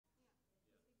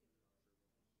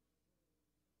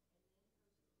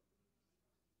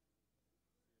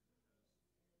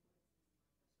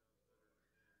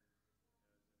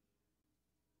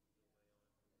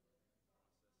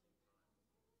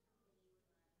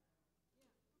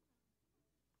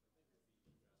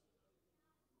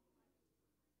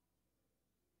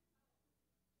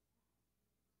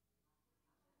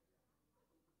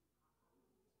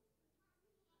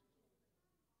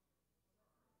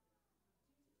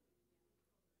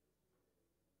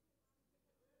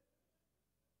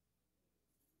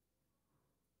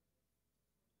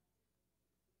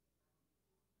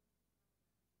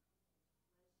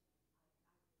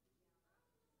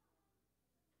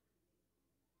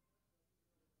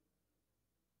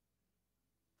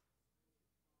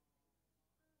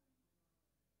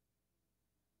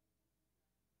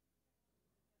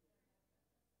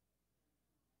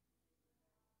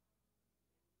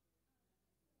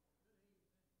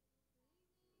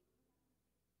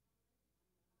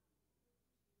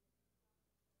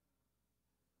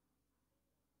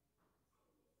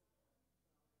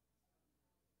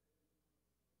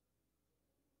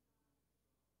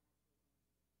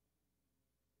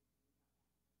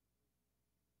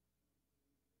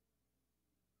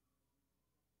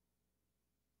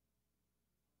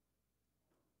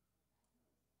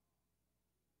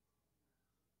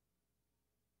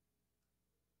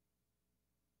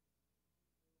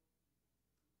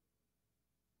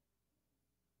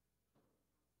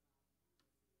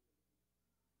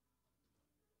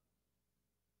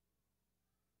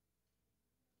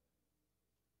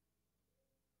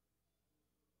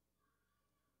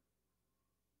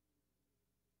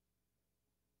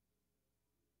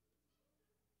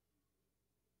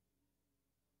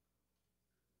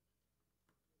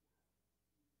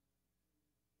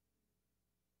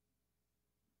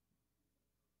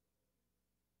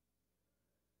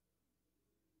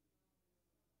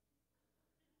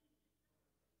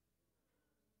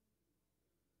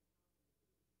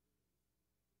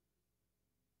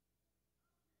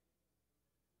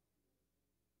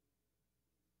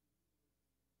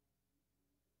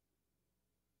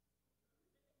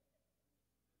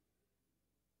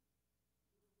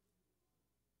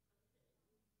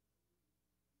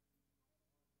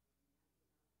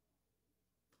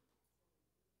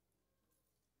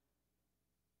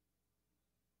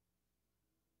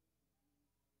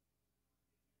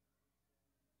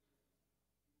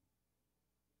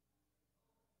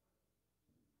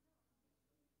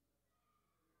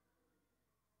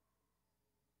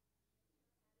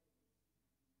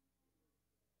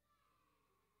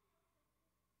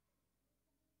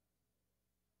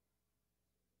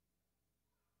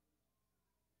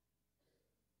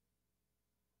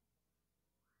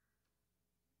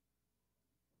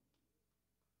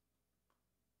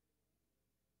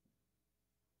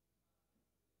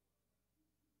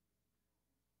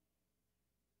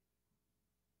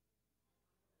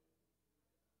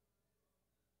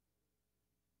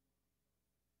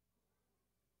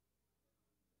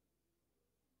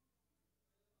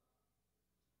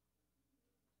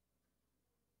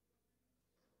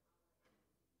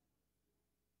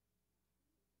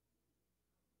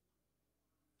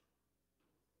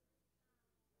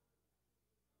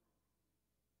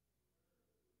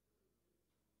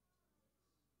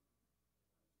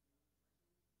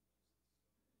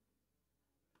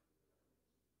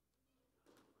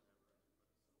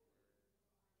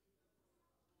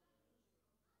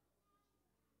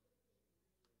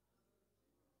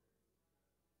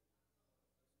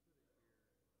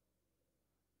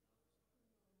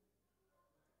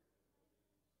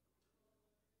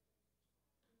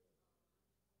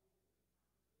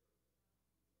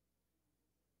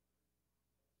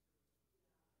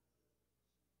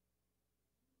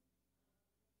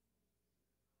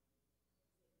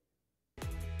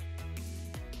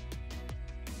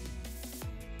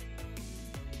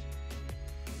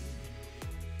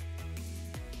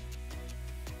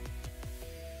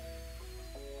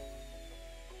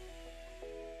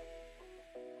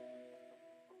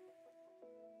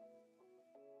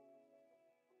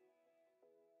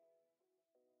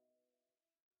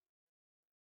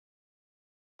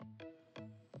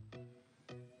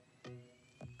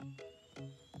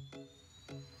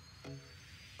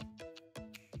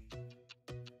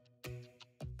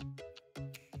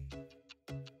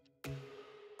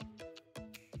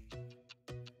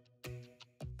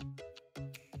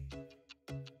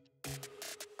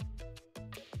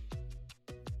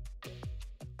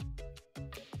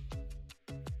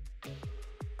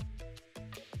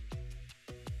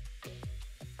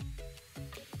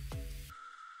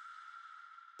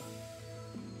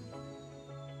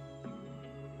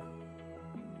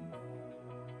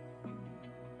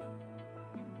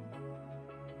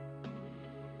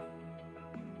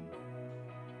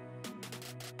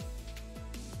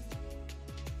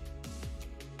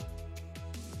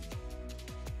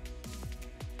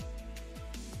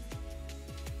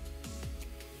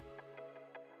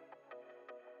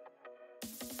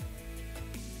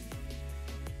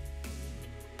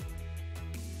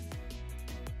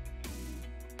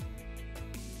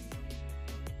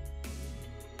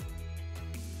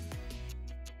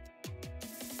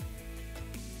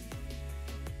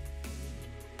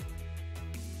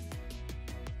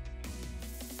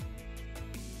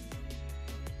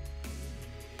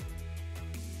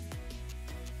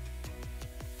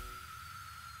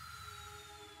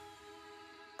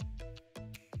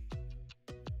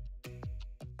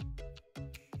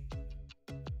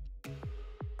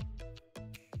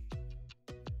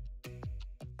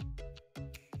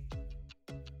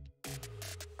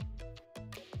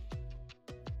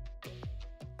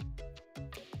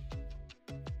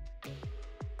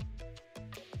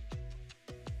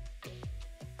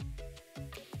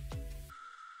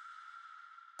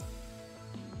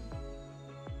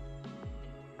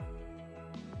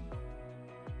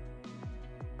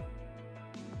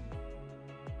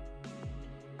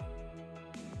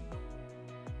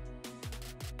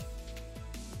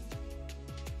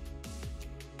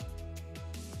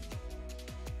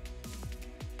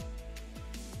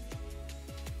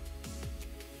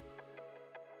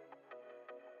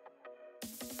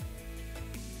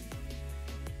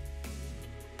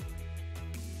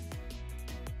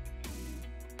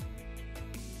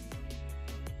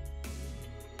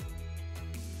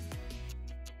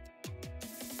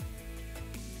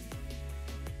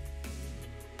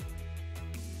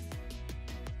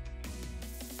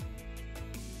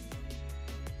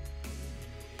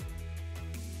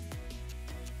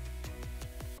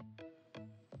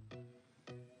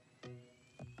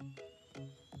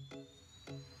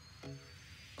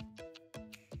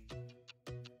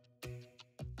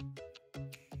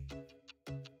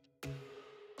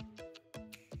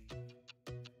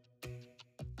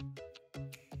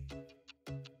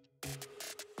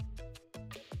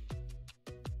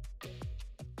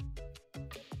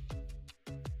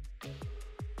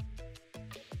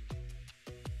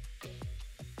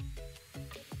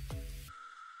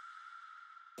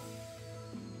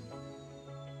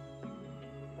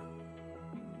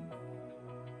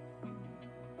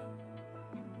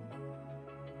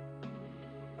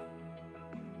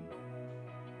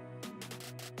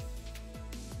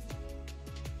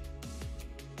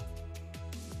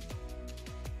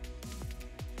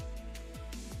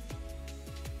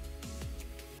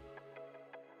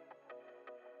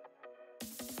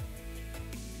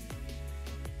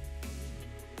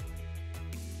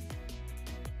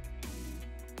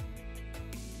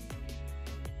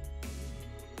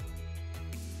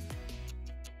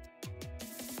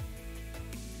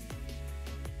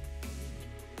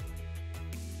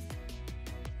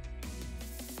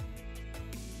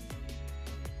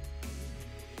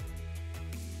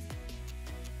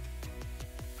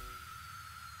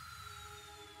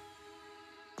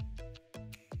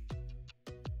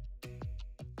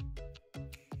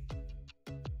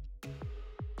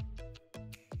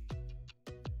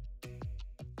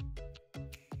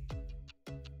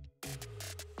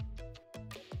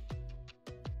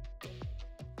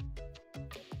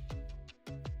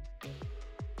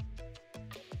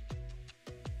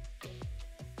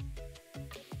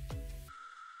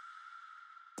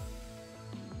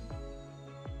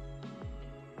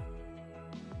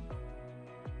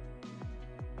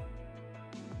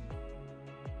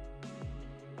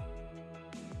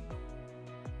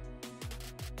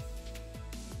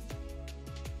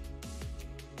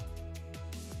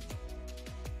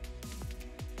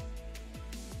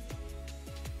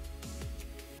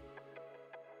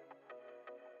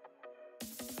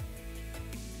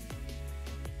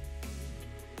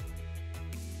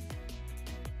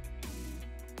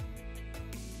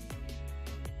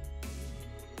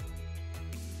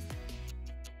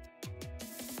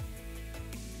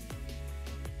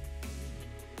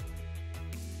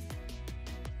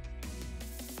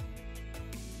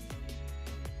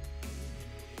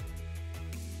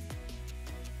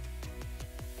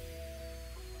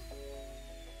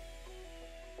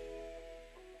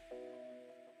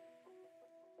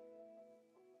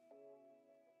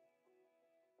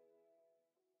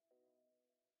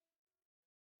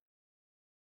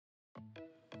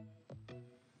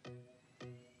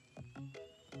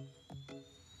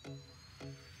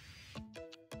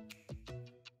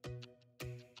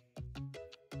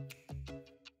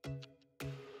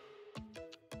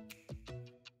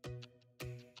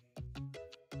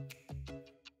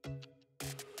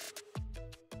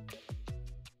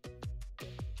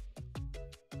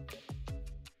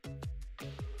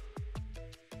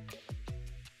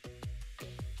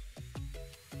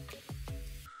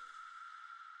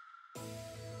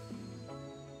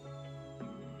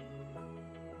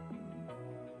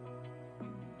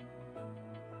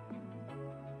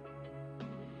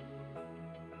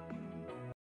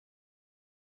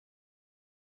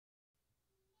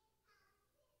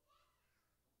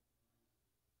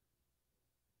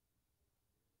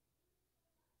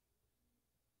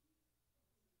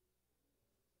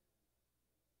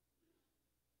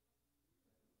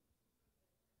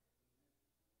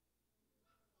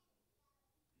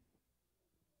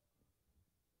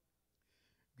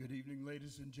Good evening,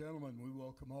 ladies and gentlemen. We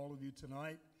welcome all of you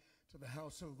tonight to the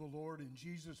house of the Lord in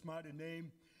Jesus' mighty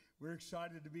name. We're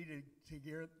excited to be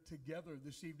together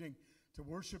this evening to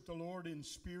worship the Lord in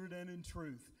spirit and in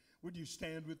truth. Would you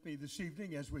stand with me this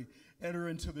evening as we enter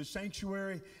into the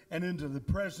sanctuary and into the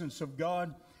presence of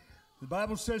God? The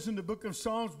Bible says in the book of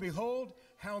Psalms, "Behold,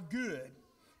 how good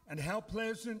and how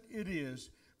pleasant it is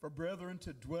for brethren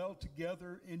to dwell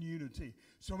together in unity."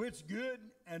 So it's good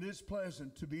and it's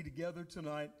pleasant to be together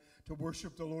tonight to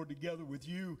worship the Lord together with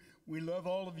you. We love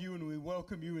all of you and we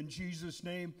welcome you in Jesus'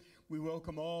 name. We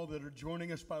welcome all that are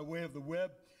joining us by way of the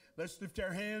web. Let's lift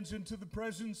our hands into the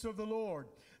presence of the Lord.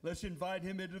 Let's invite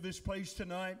him into this place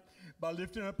tonight by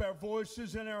lifting up our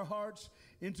voices and our hearts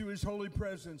into his holy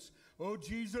presence. Oh,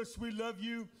 Jesus, we love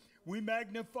you. We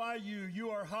magnify you.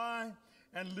 You are high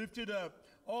and lifted up.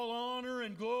 All honor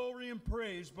and glory and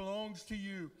praise belongs to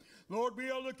you. Lord,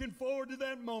 we are looking forward to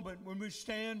that moment when we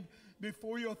stand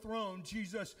before your throne,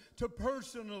 Jesus, to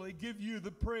personally give you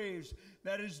the praise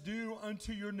that is due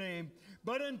unto your name.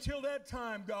 But until that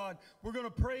time, God, we're going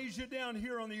to praise you down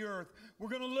here on the earth. We're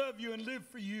going to love you and live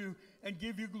for you and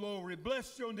give you glory.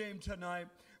 Bless your name tonight.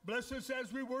 Bless us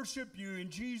as we worship you in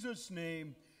Jesus'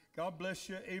 name. God bless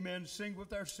you. Amen. Sing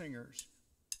with our singers.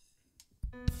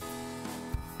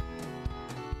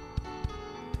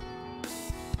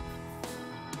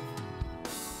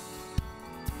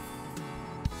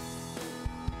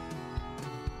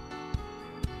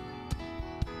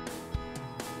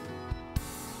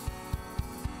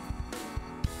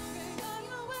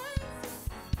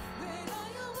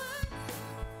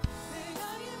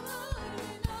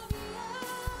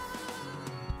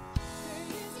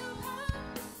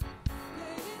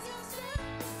 Great is your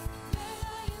strength, great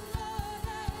are you, Lord,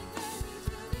 and greatly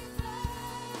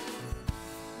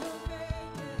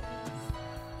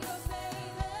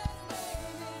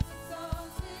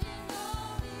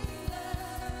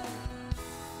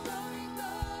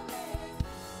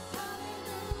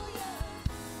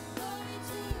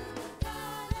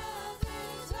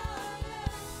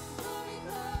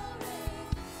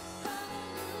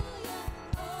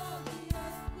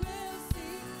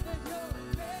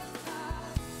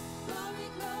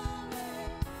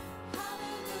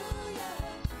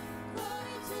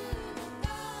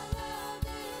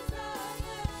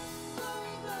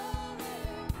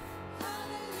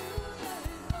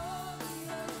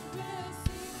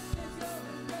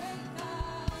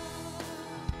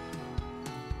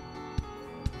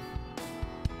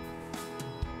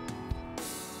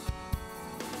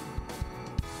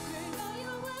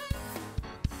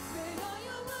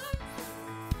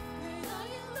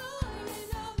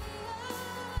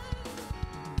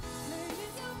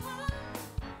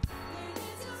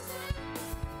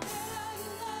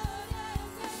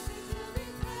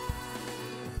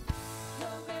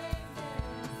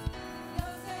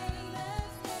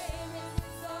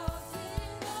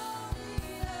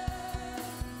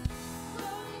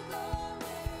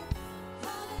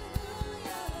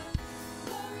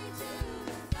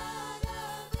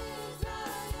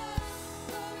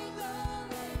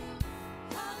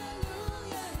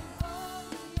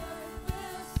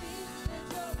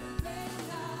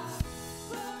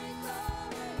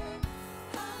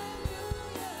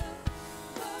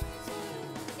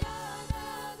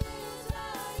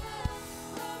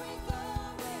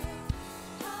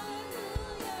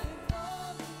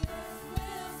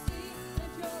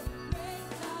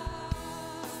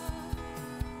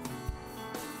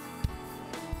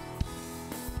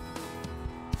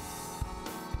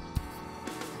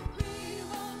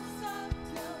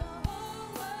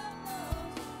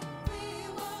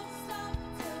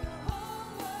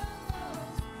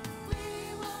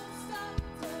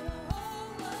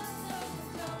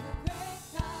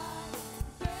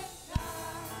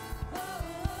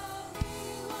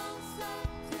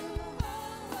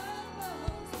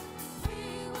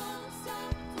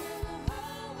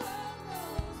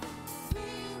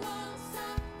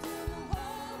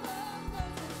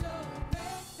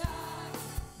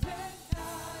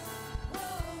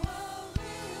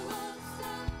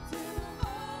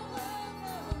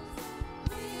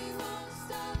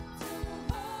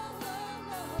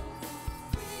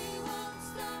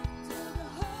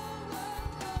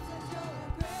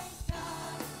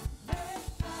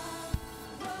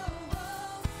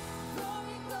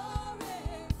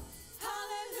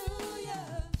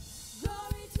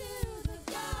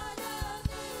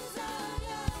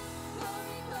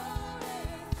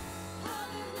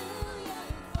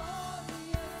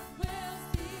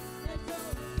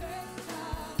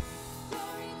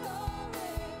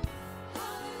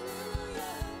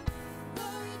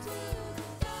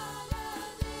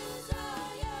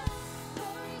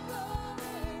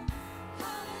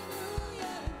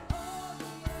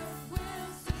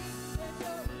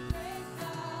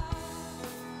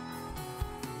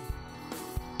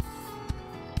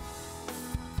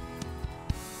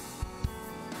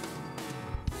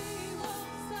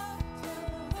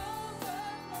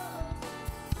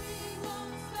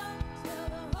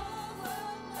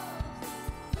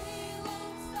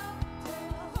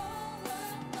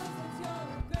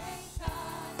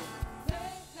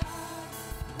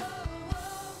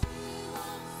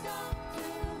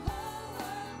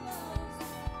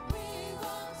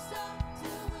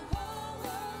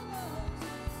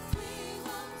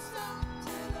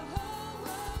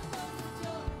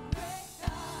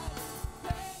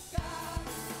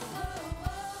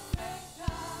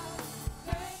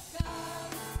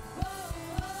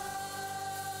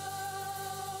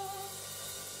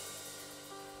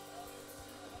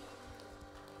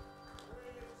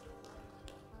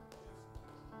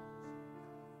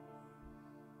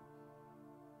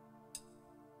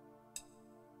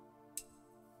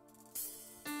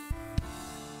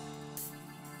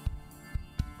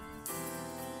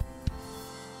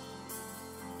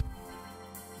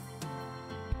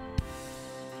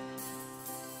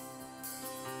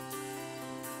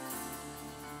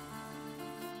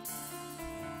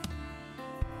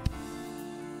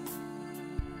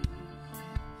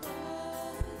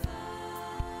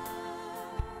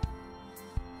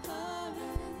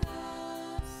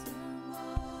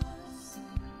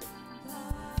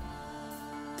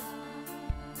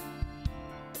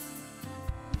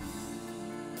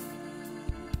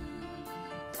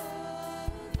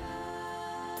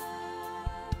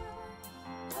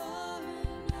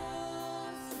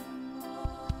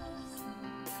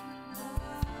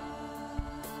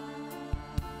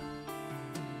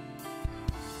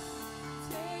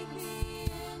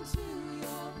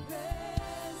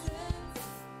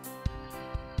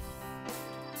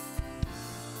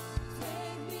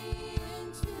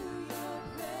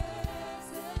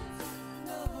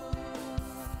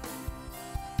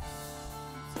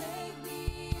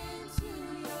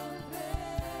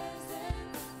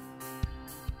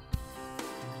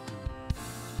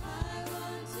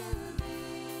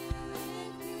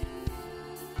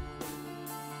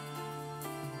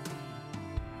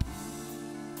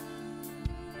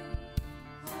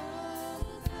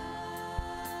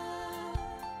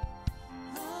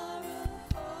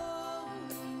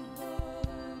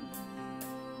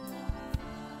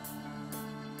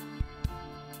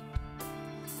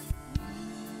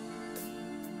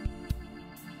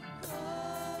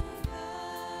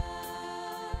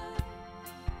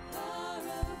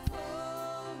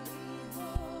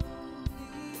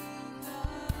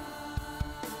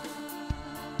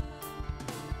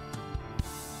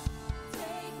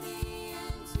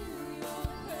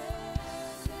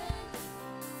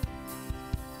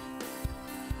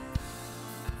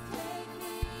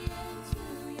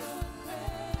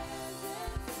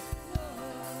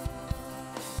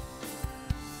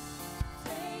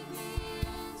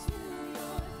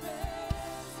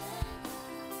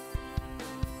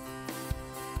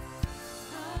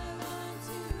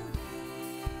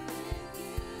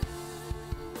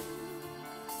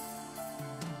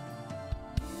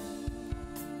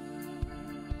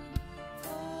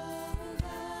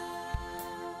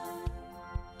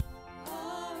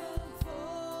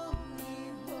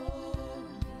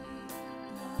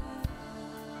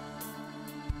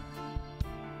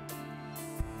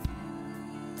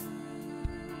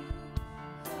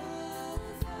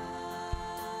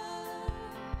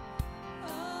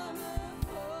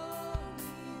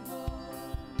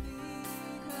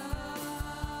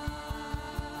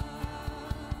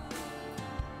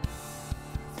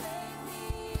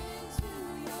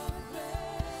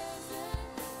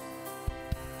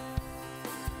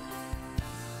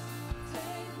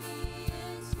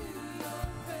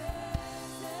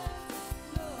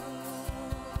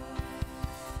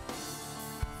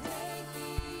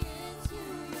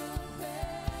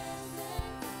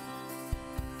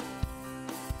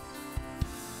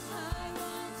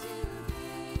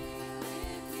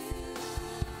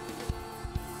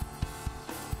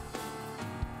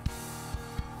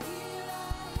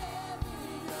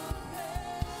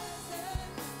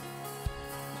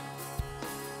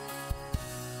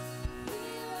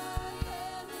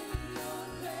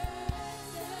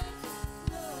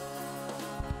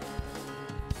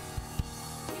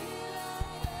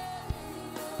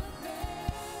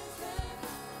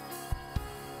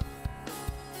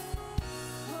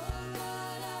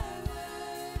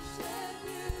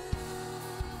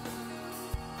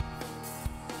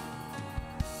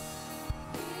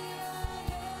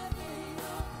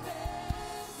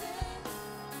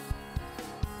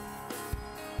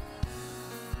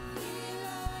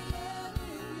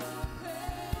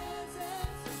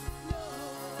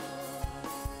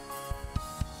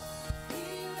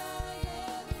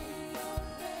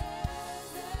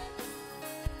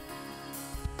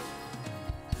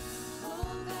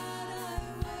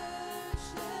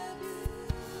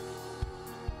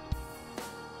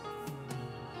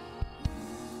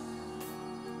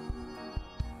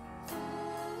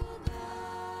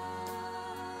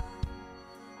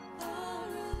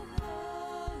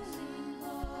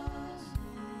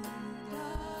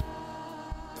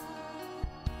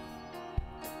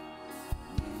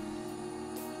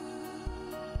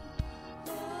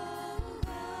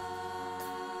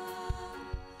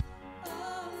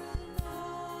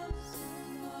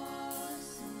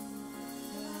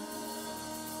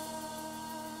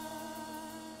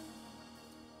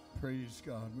Praise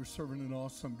God. We're serving an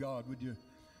awesome God. Would you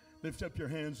lift up your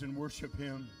hands and worship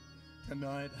Him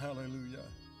tonight? Hallelujah.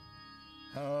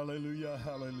 Hallelujah.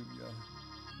 Hallelujah.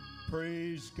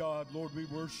 Praise God. Lord, we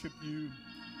worship you.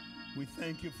 We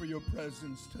thank you for your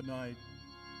presence tonight.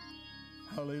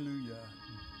 Hallelujah.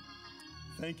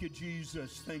 Thank you,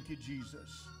 Jesus. Thank you,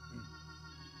 Jesus.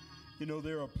 You know,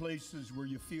 there are places where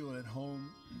you feel at home.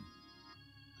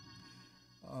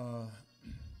 I'm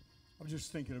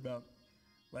just thinking about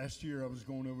last year I was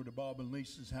going over to Bob and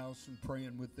Lisa's house and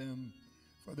praying with them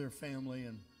for their family.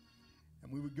 And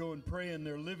we would go and pray in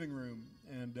their living room.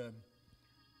 And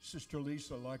Sister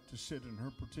Lisa liked to sit in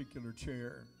her particular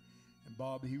chair. And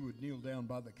Bob, he would kneel down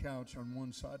by the couch on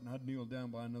one side, and I'd kneel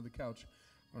down by another couch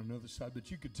on another side. But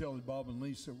you could tell that Bob and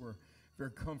Lisa were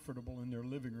very comfortable in their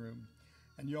living room.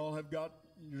 And y'all have got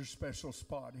your special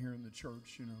spot here in the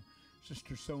church, you know.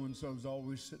 Sister so-and-so's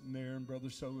always sitting there, and Brother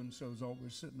so-and-so's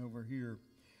always sitting over here.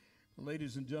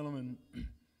 Ladies and gentlemen,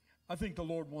 I think the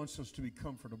Lord wants us to be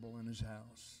comfortable in His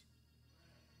house.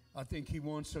 I think He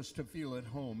wants us to feel at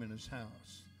home in His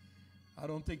house. I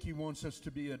don't think He wants us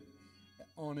to be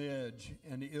on edge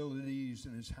and ill at ease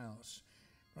in His house.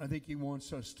 But I think He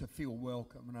wants us to feel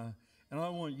welcome, and I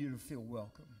want you to feel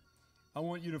welcome. I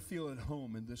want you to feel at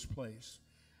home in this place.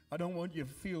 I don't want you to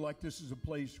feel like this is a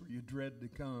place where you dread to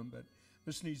come, but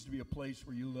this needs to be a place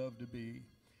where you love to be.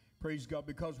 Praise God,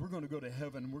 because we're going to go to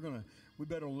heaven. We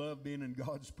better love being in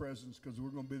God's presence, because we're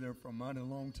going to be there for a mighty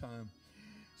long time.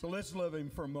 So let's love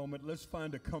Him for a moment. Let's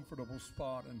find a comfortable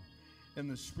spot in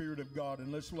the Spirit of God,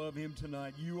 and let's love Him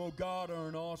tonight. You, oh God, are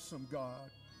an awesome God.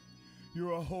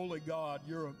 You're a holy God.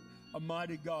 You're a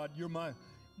mighty God. You're my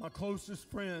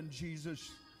closest friend, Jesus.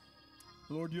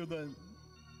 Lord, you're the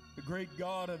great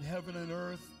God of heaven and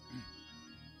earth.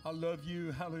 I love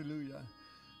you. Hallelujah.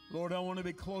 Lord, I want to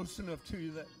be close enough to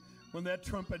you that when that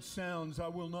trumpet sounds, I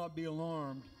will not be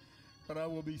alarmed, but I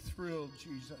will be thrilled,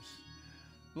 Jesus.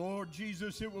 Lord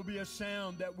Jesus, it will be a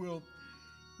sound that will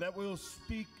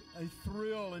speak a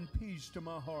thrill and peace to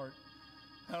my heart.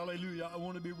 Hallelujah. I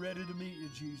want to be ready to meet you,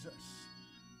 Jesus.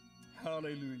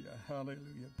 Hallelujah.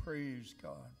 Hallelujah. Praise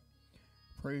God.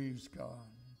 Praise God.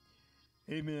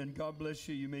 Amen. God bless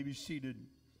you. You may be seated.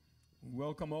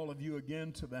 Welcome all of you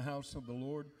again to the house of the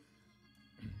Lord.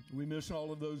 We miss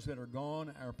all of those that are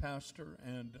gone. Our pastor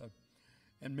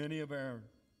and many of our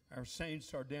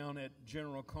saints are down at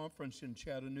General Conference in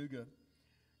Chattanooga.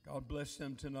 God bless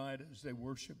them tonight as they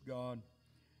worship God.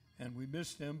 And we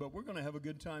miss them, but we're going to have a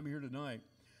good time here tonight.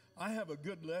 I have a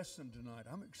good lesson tonight.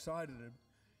 I'm excited.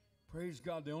 Praise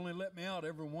God. They only let me out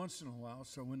every once in a while,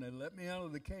 so when they let me out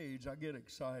of the cage, I get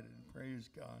excited. Praise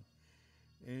God.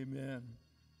 Amen.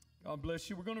 God bless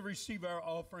you. We're going to receive our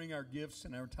offering, our gifts,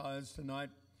 and our tithes tonight.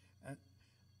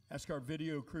 Ask our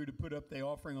video crew to put up the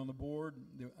offering on the board.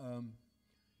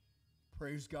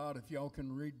 Praise God. If y'all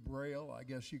can read Braille, I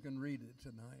guess you can read it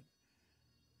tonight.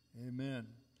 Amen.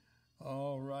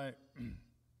 All right.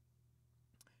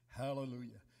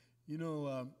 Hallelujah. You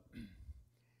know,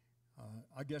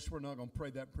 I guess we're not going to pray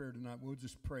that prayer tonight. We'll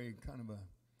just pray kind of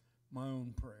my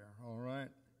own prayer, all right?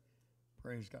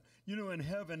 Praise God. You know, in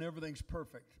heaven, everything's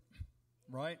perfect,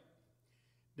 right?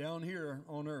 Down here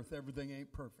on earth, everything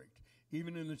ain't perfect.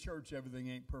 Even in the church, everything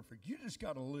ain't perfect. You just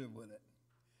got to live with it.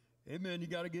 Amen. You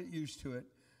got to get used to it.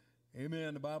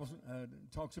 Amen. The Bible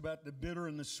talks about the bitter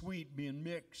and the sweet being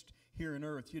mixed here on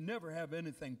earth. You never have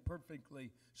anything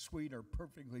perfectly sweet or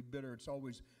perfectly bitter. It's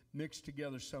always mixed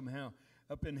together somehow.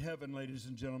 Up in heaven, ladies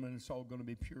and gentlemen, it's all going to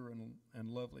be pure and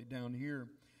lovely. Down here,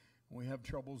 we have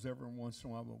troubles every once in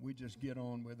a while, but we just get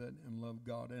on with it and love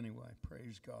God anyway.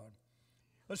 Praise God.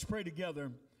 Let's pray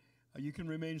together. You can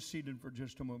remain seated for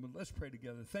just a moment. Let's pray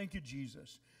together. Thank you,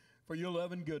 Jesus, for your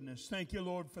love and goodness. Thank you,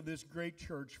 Lord, for this great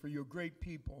church, for your great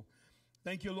people.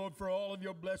 Thank you, Lord, for all of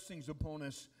your blessings upon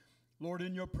us. Lord,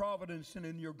 in your providence and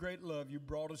in your great love, you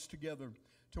brought us together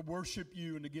to worship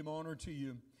you and to give honor to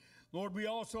you. Lord, we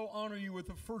also honor you with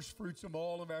the first fruits of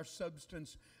all of our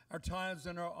substance, our tithes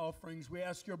and our offerings. We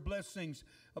ask your blessings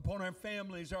upon our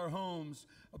families, our homes,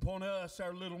 upon us,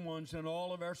 our little ones, and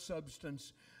all of our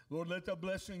substance. Lord, let the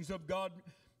blessings of God,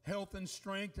 health and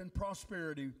strength and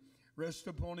prosperity rest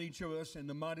upon each of us. In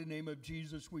the mighty name of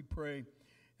Jesus we pray.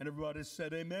 And everybody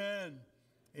said amen.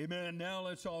 Amen. Now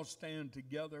let's all stand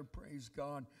together. Praise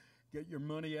God. Get your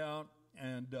money out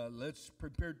and let's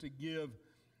prepare to give.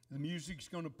 The music's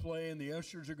going to play and the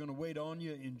ushers are going to wait on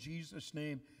you in Jesus'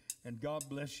 name. And God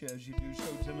bless you as you do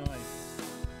so tonight.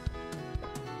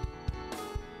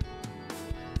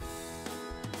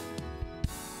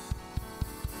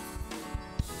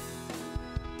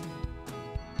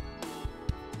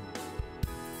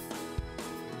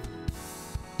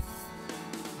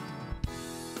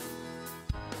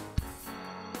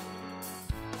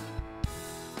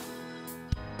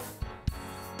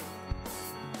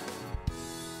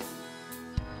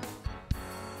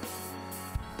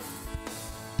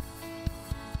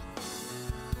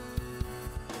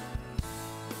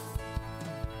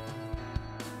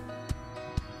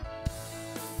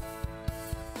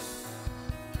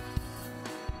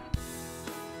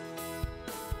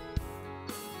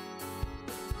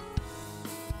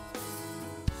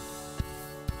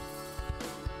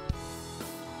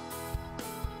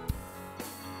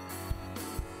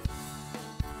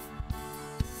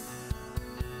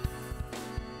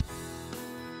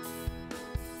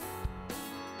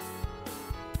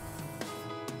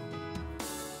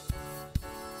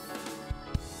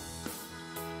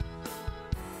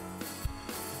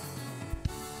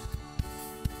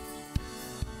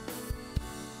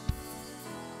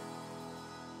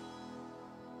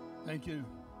 Thank you.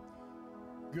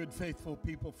 good, faithful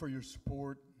people, for your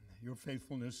support, your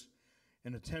faithfulness,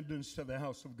 and attendance to the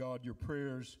house of God, your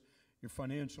prayers, your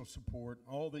financial support,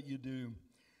 all that you do.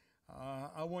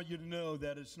 I want you to know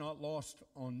that it's not lost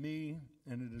on me,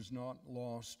 and it is not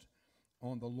lost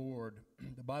on the Lord.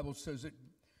 The Bible says that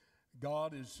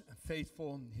God is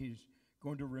faithful. He's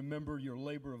going to remember your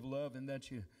labor of love, and that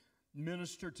you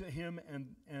minister to him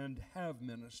and have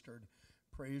ministered.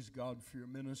 Praise God for your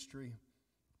ministry.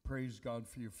 Praise God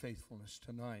for your faithfulness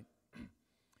tonight.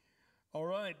 All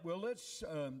right, well, let's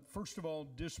first of all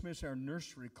dismiss our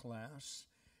nursery class.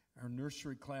 Our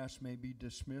nursery class may be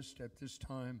dismissed at this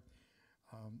time.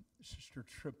 Sister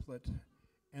Triplett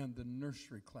and the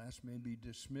nursery class may be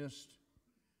dismissed.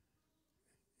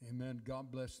 Amen.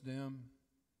 God bless them.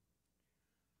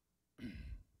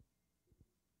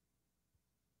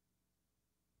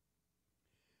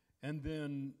 And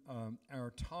then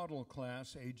our toddler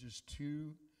class, ages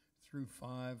 2 through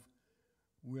 5,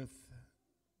 with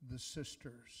the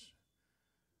sisters,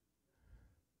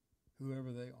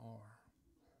 whoever they are.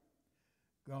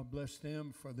 God bless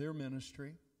them for their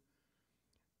ministry.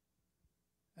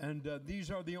 And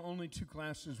these are the only two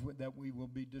classes that we will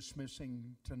be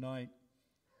dismissing tonight.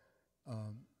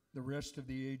 The rest of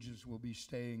the ages will be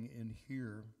staying in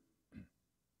here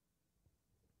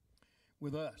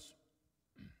with us.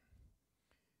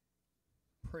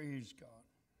 Praise God.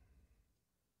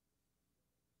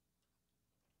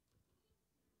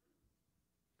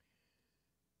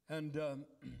 And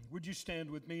would you stand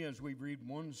with me as we read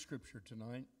one scripture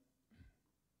tonight?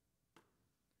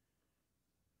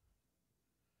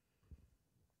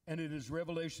 And it is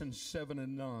Revelation 7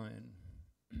 and 9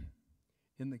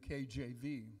 in the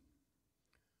KJV.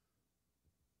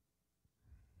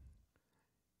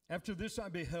 After this I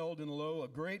beheld, and lo, a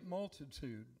great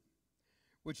multitude,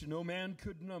 which no man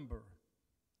could number,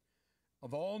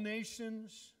 of all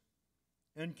nations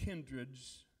and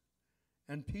kindreds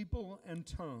and people and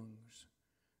tongues,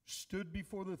 stood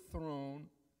before the throne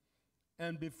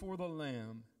and before the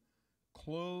Lamb,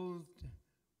 clothed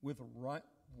with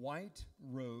white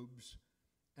robes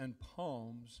and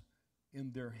palms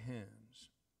in their hands.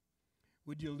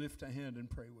 Would you lift a hand and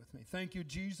pray with me? Thank you,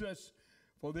 Jesus,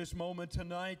 for this moment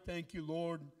tonight. Thank you,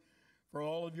 Lord, for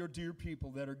all of your dear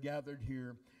people that are gathered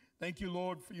here. Thank you,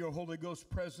 Lord, for your Holy Ghost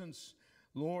presence.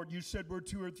 Lord, you said where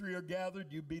 2 or 3 are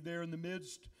gathered, you'd be there in the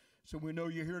midst. So we know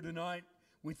you're here tonight.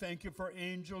 We thank you for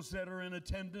angels that are in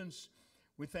attendance.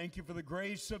 We thank you for the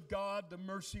grace of God, the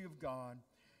mercy of God.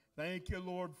 Thank you,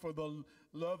 Lord, for the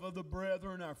love of the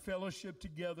brethren, our fellowship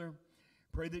together.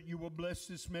 Pray that you will bless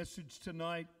this message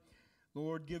tonight.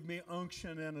 Lord, give me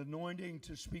unction and anointing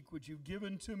to speak what you've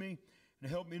given to me,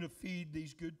 and help me to feed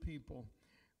these good people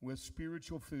with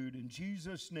spiritual food. In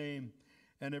Jesus' name,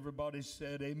 and everybody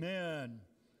said amen.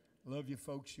 Love you,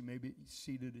 folks. You may be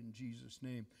seated in Jesus'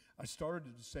 name. I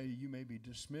started to say you may be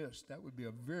dismissed. That would be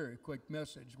a very quick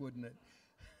message, wouldn't it?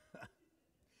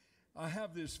 I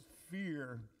have this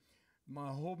fear, my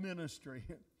whole ministry,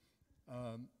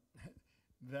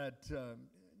 that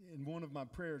in one of my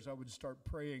prayers I would start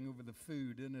praying over the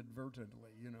food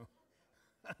inadvertently, you know.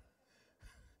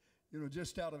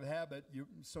 Just out of habit, you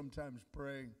sometimes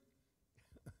pray.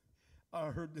 I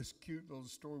heard this cute little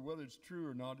story. Whether it's true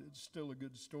or not, it's still a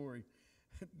good story.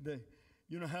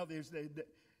 You know how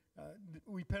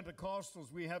we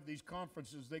Pentecostals, we have these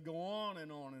conferences. They go on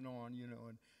and on and on,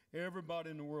 and everybody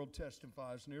in the world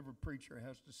testifies, and every preacher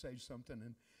has to say something.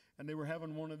 And they were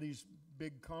having one of these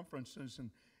big conferences,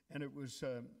 and it was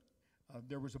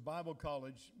there was a Bible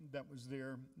college that was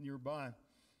there nearby.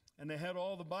 And they had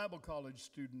all the Bible college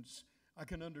students. I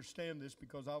can understand this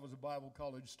because I was a Bible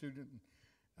college student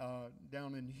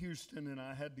down in Houston, and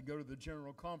I had to go to the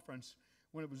general conference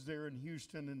when it was there in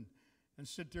Houston and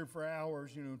sit there for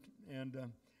hours,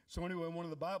 And so anyway, one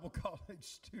of the Bible college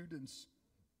students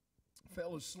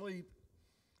fell asleep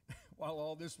while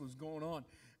all this was going on.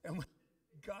 And when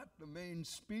he got the main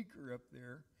speaker up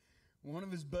there, one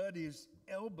of his buddies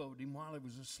elbowed him while he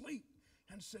was asleep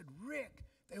and said, "Rick,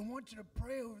 they want you to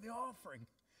pray over the offering."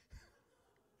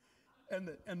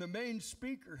 And the main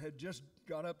speaker had just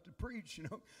got up to preach,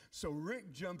 So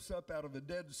Rick jumps up out of a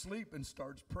dead sleep and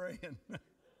starts praying.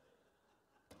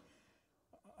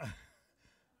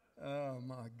 Oh,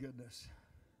 my goodness.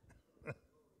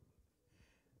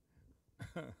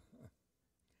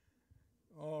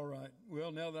 All right.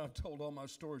 Well, now that I've told all my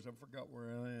stories, I forgot where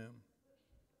I am.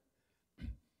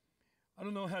 I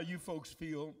don't know how you folks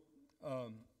feel,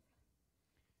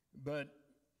 but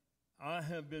I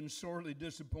have been sorely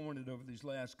disappointed over these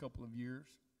last couple of years.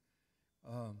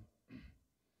 And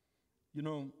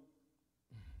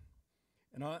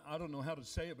I don't know how to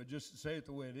say it, but just to say it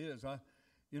the way it is,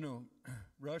 You know,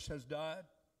 Rush has died.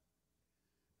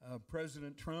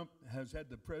 President Trump has had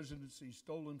the presidency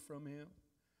stolen from him.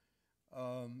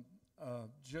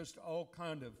 Just all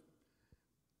kind of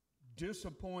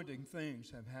disappointing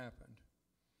things have happened.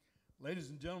 Ladies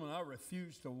and gentlemen, I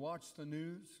refuse to watch the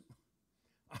news.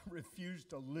 I refuse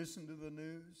to listen to the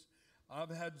news. I've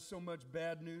had so much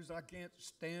bad news, I can't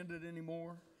stand it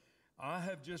anymore.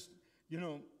 I've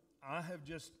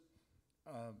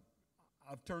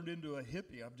turned into a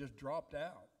hippie. I've just dropped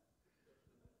out.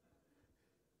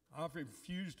 I've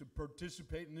refused to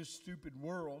participate in this stupid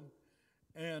world.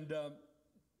 And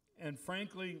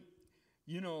frankly,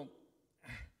 you know,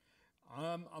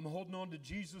 I'm holding on to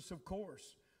Jesus, of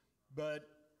course. But,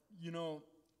 you know,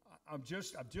 I've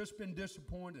just been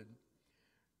disappointed.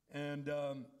 And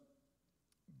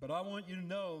but I want you to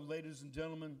know, ladies and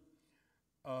gentlemen,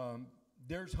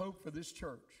 there's hope for this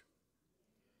church.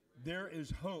 There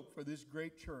is hope for this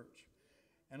great church.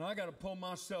 And I got to pull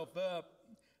myself up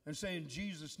and say, in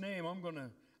Jesus' name, I'm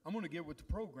gonna get with the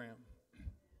program.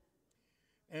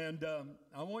 And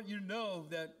I want you to know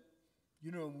that,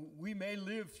 you know, we may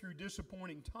live through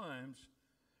disappointing times,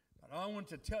 but I want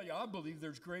to tell you, I believe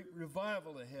there's great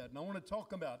revival ahead. And I want to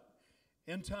talk about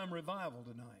end-time revival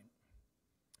tonight.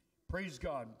 Praise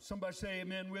God. Somebody say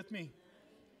amen with me.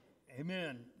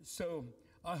 Amen. So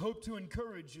I hope to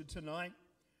encourage you tonight.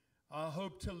 I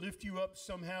hope to lift you up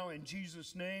somehow in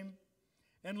Jesus' name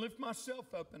and lift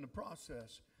myself up in the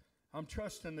process. I'm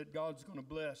trusting that God's going to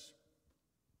bless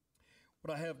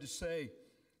what I have to say.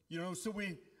 You know, so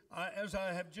as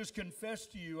I have just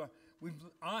confessed to you,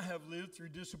 I have lived through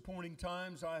disappointing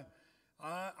times. I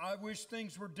wish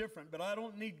things were different, but I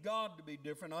don't need God to be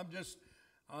different. Our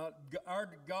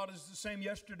God is the same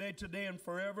yesterday, today, and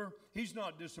forever. He's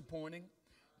not disappointing.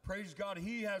 Praise God,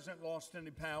 He hasn't lost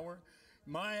any power.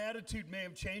 My attitude may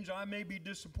have changed. I may be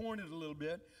disappointed a little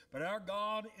bit, but our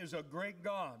God is a great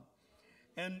God.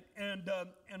 And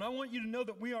I want you to know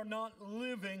that we are not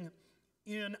living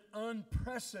in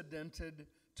unprecedented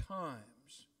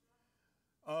times.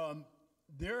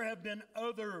 There have been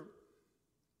other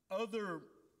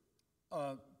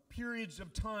periods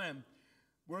of time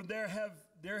where there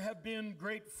have been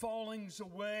great fallings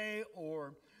away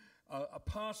or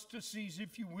apostasies,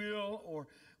 if you will, or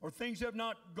things have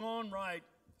not gone right.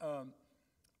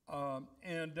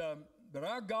 But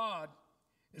our God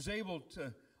is able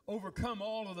to overcome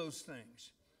all of those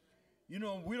things. You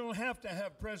know, we don't have to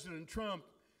have President Trump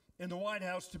in the White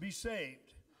House to be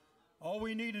saved. All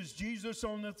we need is Jesus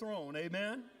on the throne.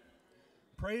 Amen?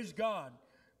 Praise God.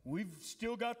 We've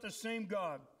still got the same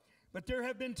God. But there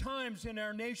have been times in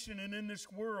our nation and in this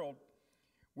world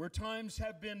where times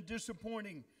have been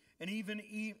disappointing and even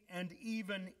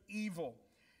evil.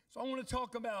 So I want to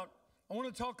talk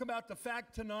about the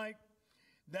fact tonight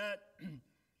that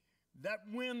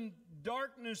when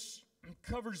darkness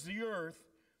covers the earth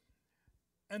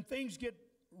and things get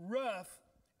rough,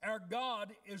 our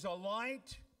God is a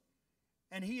light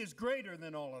and He is greater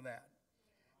than all of that.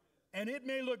 And it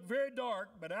may look very dark,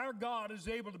 but our God is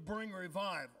able to bring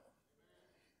revival.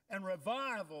 And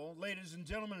revival, ladies and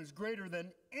gentlemen, is greater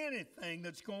than anything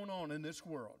that's going on in this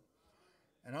world.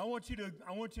 And I want you to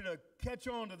catch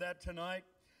on to that tonight,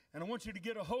 and I want you to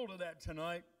get a hold of that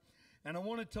tonight, and I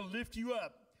want it to lift you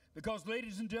up. Because,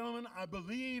 ladies and gentlemen, I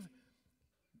believe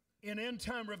in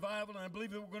end-time revival, and I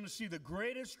believe that we're going to see the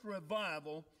greatest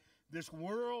revival this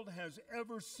world has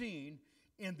ever seen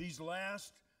in these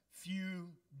last few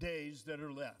days that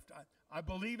are left. I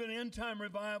believe in end-time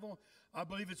revival. I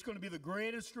believe it's going to be the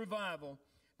greatest revival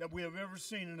that we have ever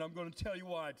seen, and I'm going to tell you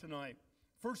why tonight.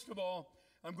 First of all,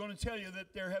 I'm going to tell you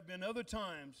that there have been other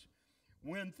times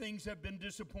when things have been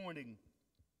disappointing.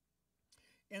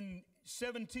 In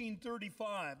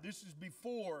 1735, this is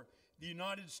before the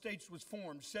United States was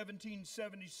formed.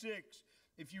 1776,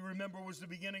 if you remember, was the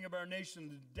beginning of our nation,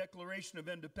 the Declaration of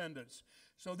Independence.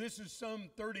 So this is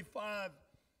some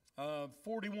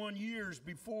 41 years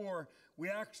before we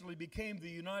actually became the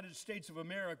United States of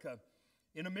America.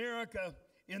 In America,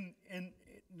 in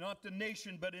not the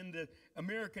nation, but in the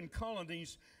American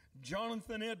colonies,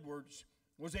 Jonathan Edwards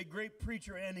was a great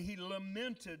preacher, and he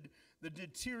lamented the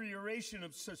deterioration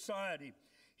of society.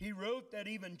 He wrote that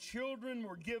even children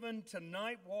were given to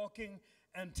night walking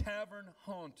and tavern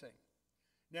haunting.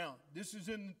 Now, this is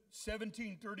in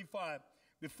 1735,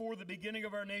 before the beginning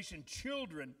of our nation.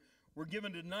 Children were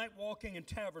given to night walking and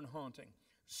tavern haunting.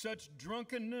 Such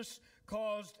drunkenness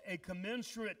caused a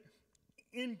commensurate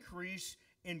increase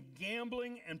in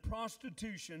gambling and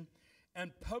prostitution,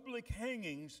 and public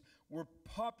hangings were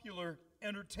popular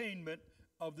entertainment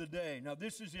of the day. Now,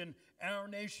 this is in our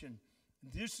nation.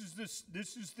 This is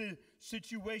the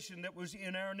situation that was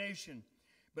in our nation.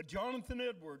 But Jonathan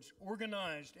Edwards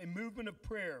organized a movement of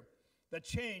prayer that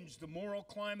changed the moral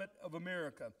climate of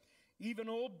America. Even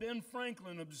old Ben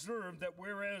Franklin observed that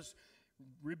whereas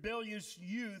rebellious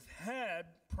youth had,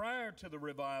 prior to the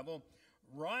revival,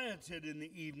 rioted in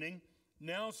the evening,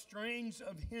 now strains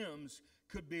of hymns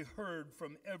could be heard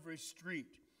from every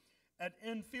street. At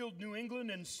Enfield, New England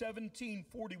in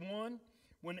 1741,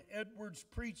 when Edwards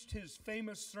preached his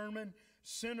famous sermon,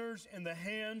 Sinners in the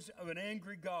Hands of an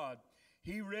Angry God,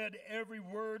 he read every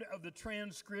word of the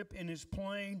transcript in his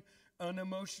plain,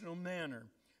 unemotional manner.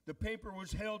 The paper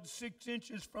was held 6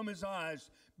 inches from his eyes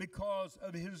because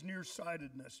of his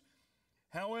nearsightedness.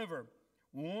 However,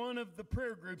 one of the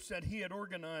prayer groups that he had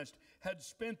organized had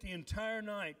spent the entire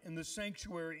night in the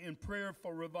sanctuary in prayer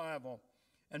for revival,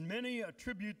 and many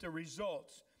attribute the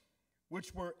results,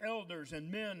 which were elders and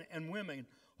men and women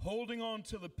holding on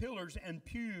to the pillars and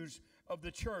pews of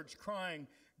the church, crying,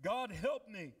 "God help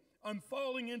me, I'm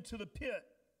falling into the pit."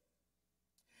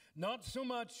 Not so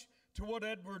much to what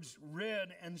Edwards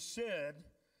read and said,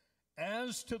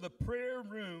 as to the prayer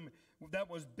room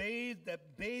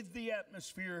that bathed the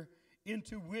atmosphere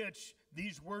into which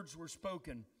these words were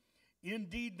spoken.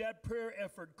 Indeed, that prayer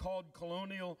effort called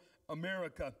colonial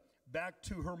America back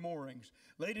to her moorings.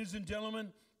 Ladies and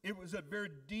gentlemen, it was a very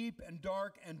deep and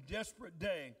dark and desperate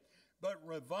day, but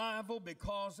revival,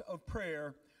 because of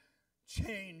prayer,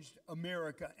 changed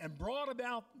America and brought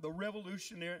about the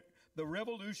revolution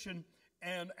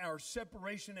and our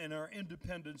separation and our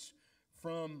independence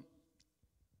from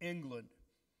England.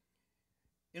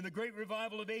 In the Great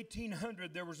Revival of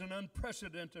 1800, there was an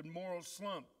unprecedented moral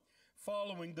slump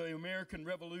following the American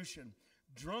Revolution.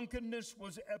 Drunkenness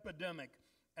was epidemic.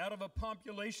 Out of a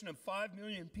population of 5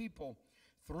 million people,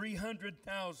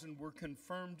 300,000 were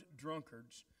confirmed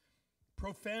drunkards.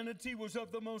 Profanity was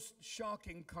of the most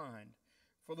shocking kind.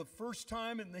 For the first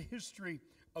time in the history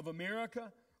of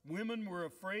America, women were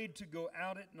afraid to go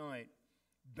out at night.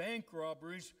 Bank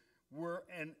robberies were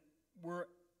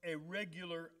a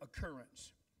regular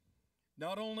occurrence.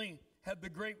 Not only had the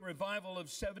Great Revival of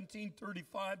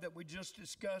 1735 that we just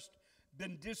discussed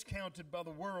been discounted by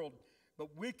the world,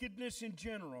 but wickedness in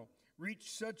general reached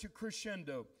such a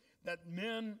crescendo that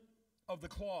men of the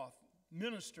cloth,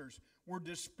 ministers, were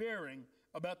despairing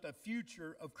about the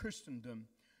future of Christendom.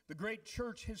 The great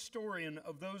church historian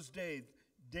of those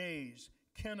days,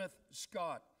 Kenneth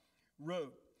Scott,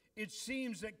 wrote, "It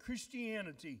seems that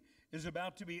Christianity is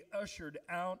about to be ushered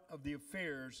out of the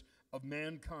affairs of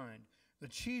mankind." The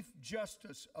Chief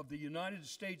Justice of the United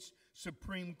States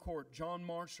Supreme Court, John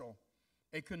Marshall,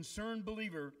 a concerned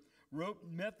believer, wrote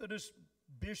Methodist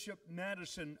Bishop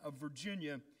Madison of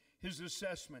Virginia his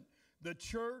assessment: "The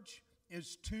church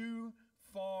is too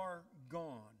far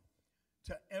gone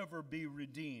to ever be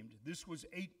redeemed." This was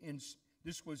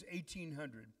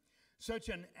 1800. Such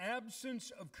an absence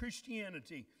of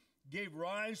Christianity gave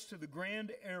rise to the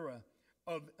grand era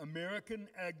of American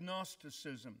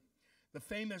agnosticism. The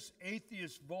famous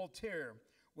atheist Voltaire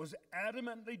was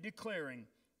adamantly declaring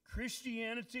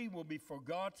Christianity will be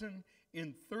forgotten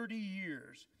in 30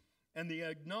 years, and the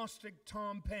agnostic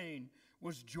Tom Paine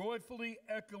was joyfully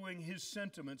echoing his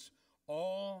sentiments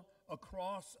all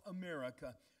across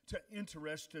America to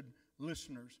interested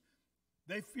listeners.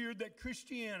 They feared that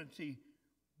Christianity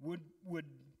would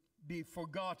be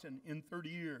forgotten in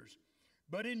 30 years.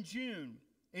 But in June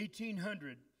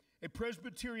 1800, a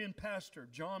Presbyterian pastor,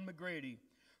 John McGrady,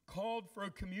 called for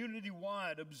a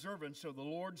community-wide observance of the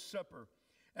Lord's Supper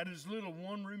at his little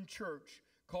one-room church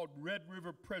called Red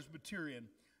River Presbyterian.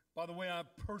 By the way, I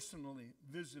personally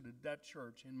visited that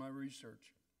church in my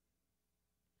research.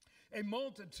 A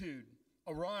multitude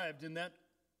arrived at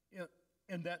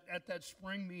that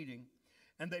spring meeting,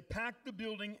 and they packed the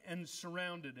building and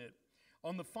surrounded it.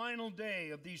 On the final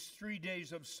day of these 3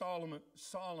 days of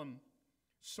solemn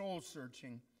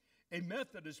soul-searching, a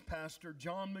Methodist pastor,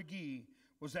 John McGee,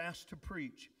 was asked to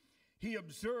preach. He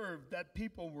observed that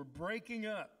people were breaking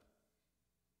up.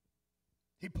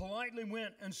 He politely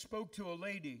went and spoke to a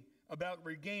lady about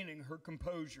regaining her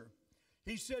composure.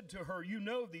 He said to her, "You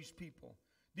know these people.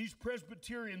 These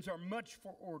Presbyterians are much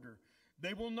for order.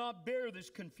 They will not bear this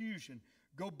confusion.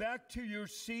 Go back to your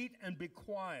seat and be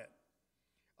quiet."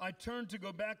 I turned to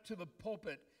go back to the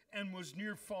pulpit and was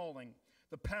near falling.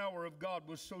 The power of God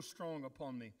was so strong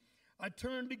upon me. I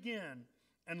turned again,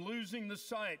 and losing the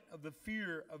sight of the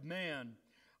fear of man,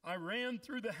 I ran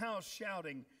through the house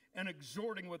shouting and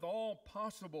exhorting with all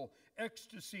possible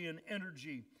ecstasy and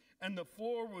energy, and the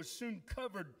floor was soon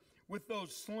covered with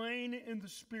those slain in the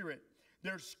Spirit.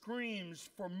 Their screams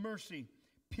for mercy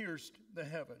pierced the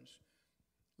heavens.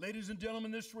 Ladies and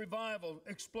gentlemen, this revival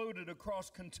exploded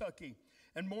across Kentucky,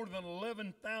 and more than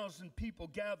 11,000 people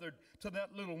gathered to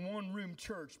that little one-room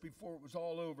church before it was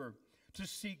all over to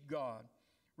seek God.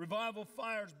 Revival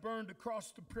fires burned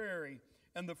across the prairie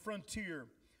and the frontier.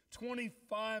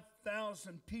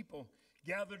 25,000 people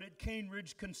gathered at Cane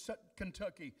Ridge,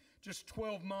 Kentucky, just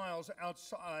 12 miles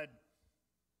outside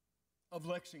of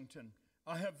Lexington.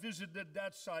 I have visited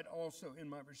that site also in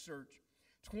my research.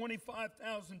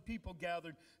 25,000 people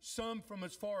gathered, some from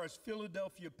as far as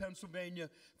Philadelphia, Pennsylvania,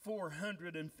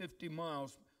 450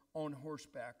 miles on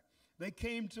horseback. They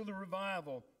came to the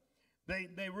revival.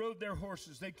 They rode their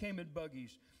horses. They came in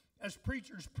buggies. As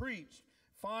preachers preached,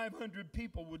 500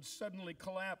 people would suddenly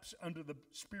collapse under the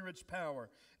Spirit's power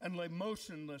and lay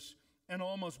motionless and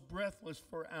almost breathless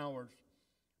for hours.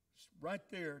 Right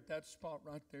there, that spot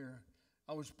right there,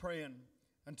 I was praying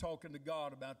and talking to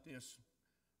God about this,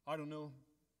 I don't know,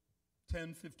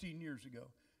 10, 15 years ago,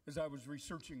 as I was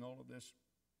researching all of this.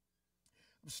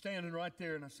 I was standing right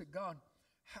there, and I said, God,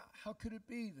 how could it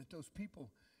be that those people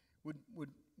would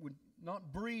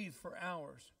not breathe for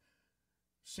hours?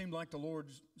 Seemed like the Lord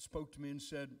spoke to me and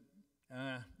said,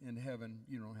 in heaven,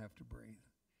 you don't have to breathe.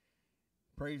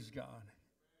 Praise God.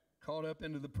 Caught up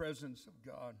into the presence of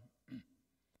God.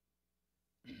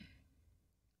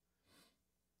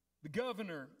 The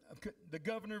governor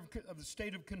of the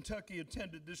state of Kentucky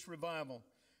attended this revival,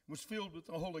 was filled with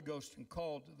the Holy Ghost and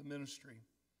called to the ministry.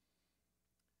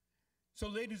 So,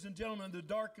 ladies and gentlemen, the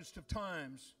darkest of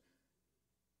times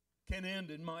can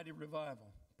end in mighty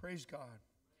revival. Praise God.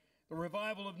 The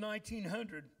revival of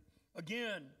 1900,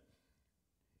 again,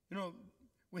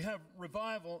 we have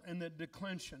revival and then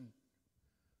declension.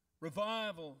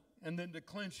 Revival and then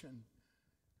declension.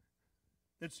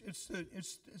 It's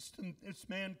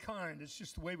mankind. It's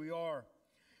just the way we are.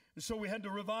 And so we had the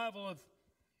revival of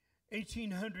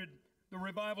 1800, the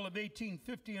revival of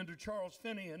 1850 under Charles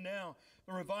Finney, and now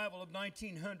the revival of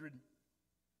 1900.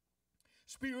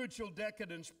 Spiritual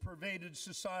decadence pervaded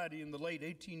society in the late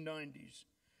 1890s.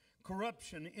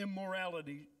 Corruption,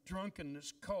 immorality,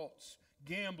 drunkenness, cults,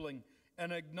 gambling,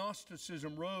 and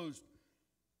agnosticism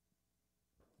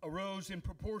arose in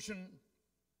proportion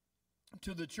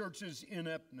to the church's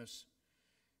ineptness.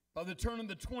 By the turn of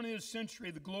the 20th century,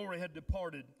 the glory had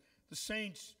departed. The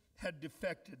saints had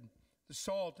defected. The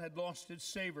salt had lost its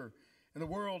savor, and the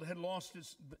world had lost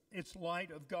its light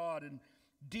of God, and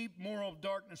deep moral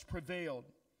darkness prevailed.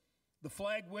 The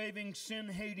flag-waving,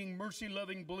 sin-hating,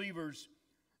 mercy-loving believers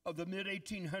of the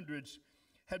mid-1800s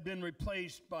had been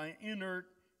replaced by inert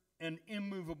and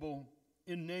immovable,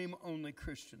 in name-only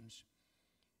Christians.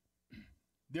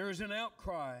 There is an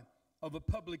outcry of a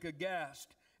public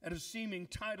aghast at a seeming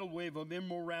tidal wave of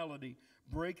immorality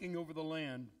breaking over the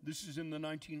land. This is in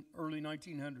the early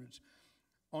 1900s.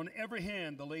 On every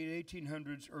hand, the late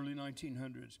 1800s, early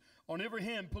 1900s. On every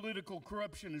hand, political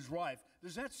corruption is rife.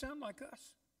 Does that sound like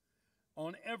us?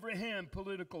 On every hand,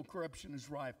 political corruption is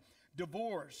rife.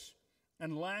 Divorce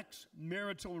and lax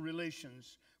marital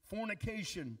relations,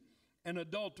 fornication and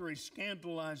adultery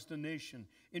scandalized the nation.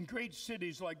 In great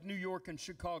cities like New York and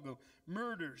Chicago,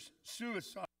 murders,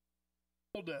 suicides,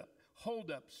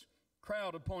 holdups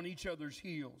crowd upon each other's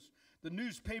heels. The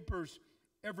newspapers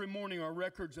every morning are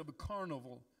records of a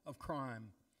carnival of crime.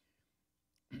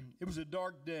 It was a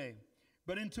dark day.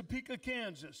 But in Topeka,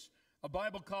 Kansas, a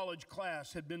Bible college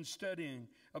class had been studying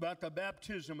about the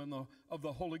baptism of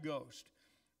the Holy Ghost.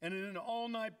 And in an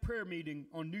all-night prayer meeting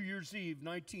on New Year's Eve,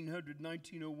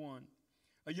 1901,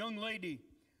 a young lady,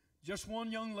 just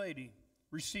one young lady,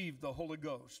 received the Holy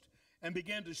Ghost and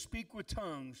began to speak with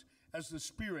tongues as the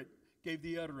Spirit gave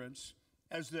the utterance,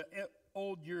 as the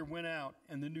old year went out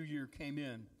and the new year came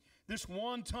in. This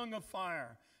one tongue of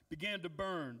fire began to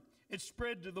burn. It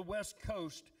spread to the west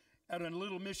coast at a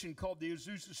little mission called the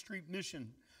Azusa Street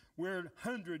Mission, where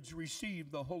hundreds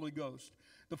received the Holy Ghost.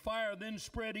 The fire then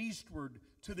spread eastward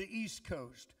to the east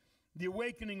coast. The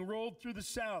awakening rolled through the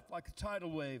south like a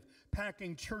tidal wave,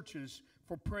 packing churches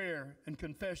for prayer and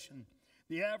confession.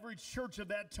 The average church of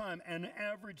that time,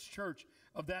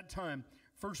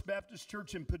 First Baptist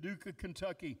Church in Paducah,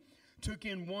 Kentucky, took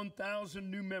in 1,000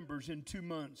 new members in 2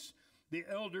 months. The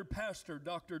elder pastor,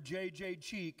 Dr. J.J.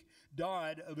 Cheek,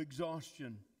 died of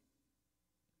exhaustion.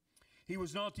 He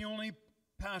was not the only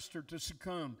pastor to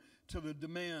succumb to the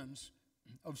demands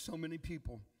of so many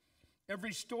people.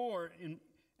 Every store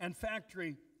and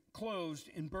factory closed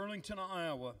in Burlington,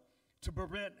 Iowa, to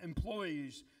prevent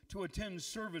employees to attend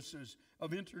services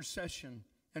of intercession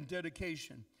and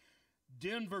dedication.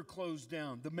 Denver closed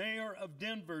down. The mayor of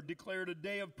Denver declared a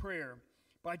day of prayer.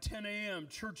 By 10 a.m.,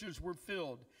 churches were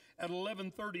filled, At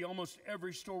 11:30, almost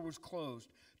every store was closed.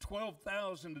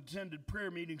 12,000 attended prayer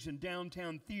meetings in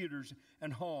downtown theaters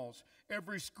and halls.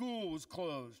 Every school was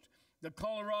closed. The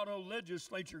Colorado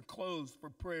legislature closed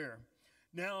for prayer.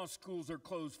 Now schools are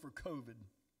closed for COVID.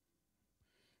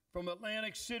 From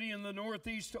Atlantic City in the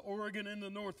northeast to Oregon in the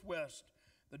northwest,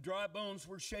 the dry bones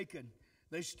were shaken.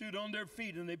 They stood on their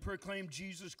feet and they proclaimed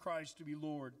Jesus Christ to be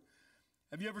Lord.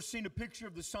 Have you ever seen a picture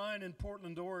of the sign in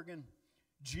Portland, Oregon?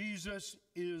 Jesus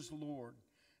is Lord.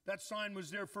 That sign was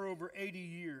there for over 80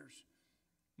 years.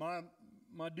 My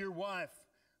dear wife,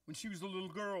 when she was a little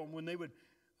girl, when they would,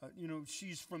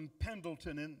 she's from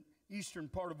Pendleton in eastern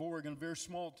part of Oregon, a very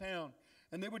small town.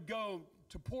 And they would go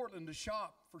to Portland to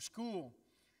shop for school.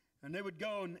 And they would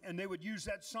go and they would use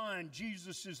that sign,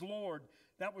 Jesus is Lord.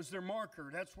 That was their marker.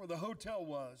 That's where the hotel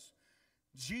was.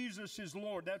 Jesus is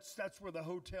Lord. That's where the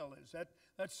hotel is.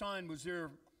 That sign was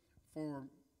there for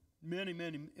many.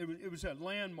 It was a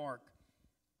landmark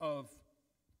of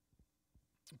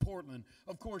Portland.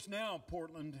 Of course, now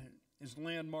Portland is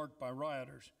landmarked by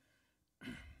rioters.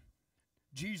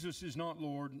 Jesus is not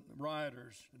Lord.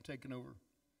 Rioters have taken over.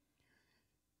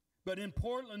 But in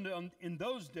Portland, in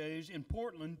those days, in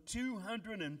Portland,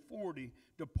 240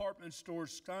 department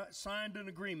stores signed an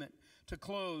agreement to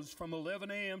close from 11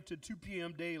 a.m. to 2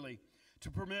 p.m. daily to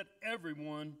permit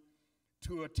everyone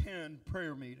to attend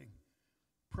prayer meeting.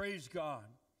 Praise God.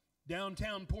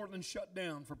 Downtown Portland shut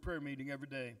down for prayer meeting every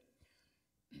day.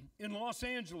 In Los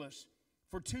Angeles,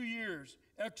 for 2 years,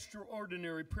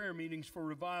 extraordinary prayer meetings for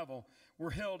revival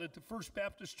were held at the First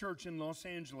Baptist Church in Los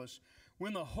Angeles.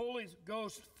 When the Holy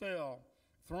Ghost fell,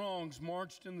 throngs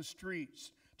marched in the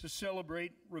streets to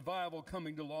celebrate revival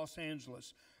coming to Los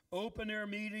Angeles. Open-air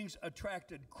meetings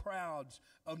attracted crowds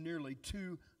of nearly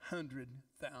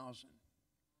 200,000.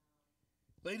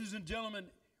 Ladies and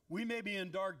gentlemen, we may be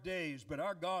in dark days, but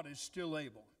our God is still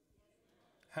able.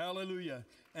 Hallelujah.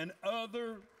 And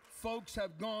other folks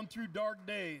have gone through dark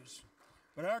days,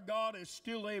 but our God is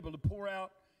still able to pour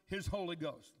out His Holy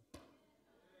Ghost.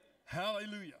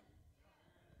 Hallelujah.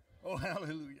 Oh,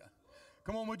 hallelujah.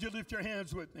 Come on, would you lift your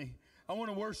hands with me? I want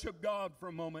to worship God for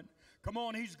a moment. Come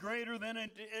on, He's greater than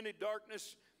any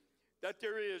darkness that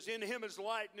there is. In Him is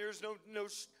light, and there's no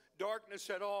darkness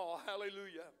at all.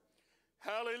 Hallelujah.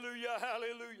 Hallelujah,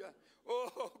 hallelujah.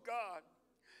 Oh, God.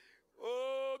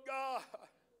 Oh, God.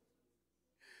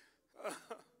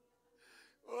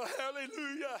 Oh,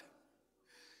 hallelujah.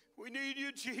 We need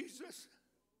you, Jesus.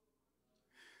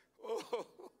 Oh,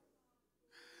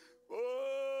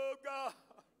 oh, God.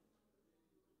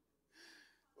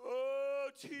 Oh,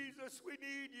 Jesus, we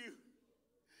need you.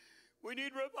 We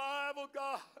need revival,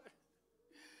 God.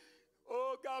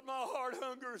 Oh, God, my heart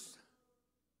hungers.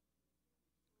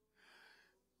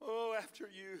 Oh, after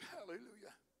you.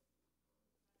 Hallelujah.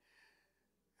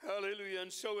 Hallelujah.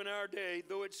 And so in our day,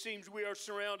 though it seems we are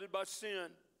surrounded by sin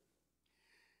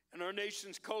and our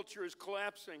nation's culture is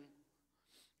collapsing,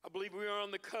 I believe we are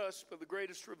on the cusp of the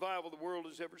greatest revival the world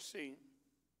has ever seen.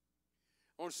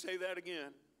 I want to say that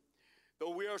again.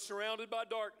 Though we are surrounded by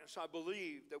darkness, I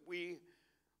believe that we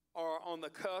are on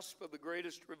the cusp of the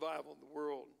greatest revival the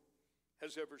world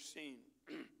has ever seen.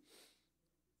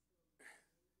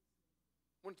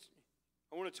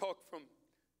 I want to talk from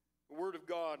the Word of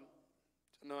God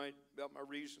tonight about my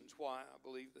reasons why I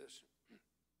believe this.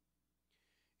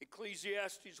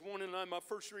 Ecclesiastes 1:9, my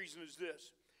first reason is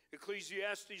this.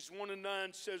 Ecclesiastes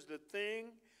 1:9 says, the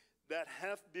thing that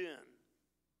hath been.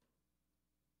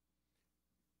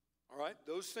 All right,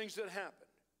 those things that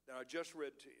happened that I just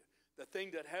read to you. The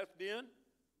thing that hath been,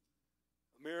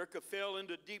 America fell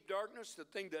into deep darkness. The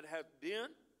thing that hath been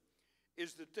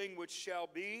is the thing which shall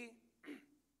be.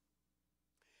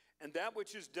 And that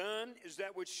which is done is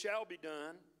that which shall be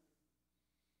done.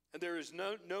 And there is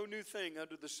no new thing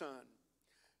under the sun.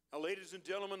 Now, ladies and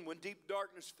gentlemen, when deep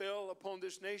darkness fell upon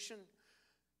this nation,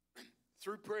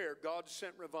 through prayer, God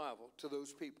sent revival to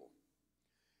those people.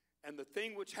 And the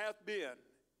thing which hath been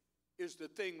is the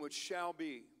thing which shall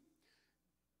be.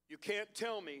 You can't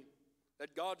tell me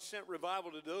that God sent revival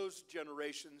to those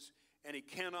generations and He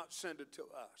cannot send it to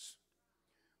us.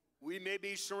 We may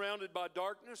be surrounded by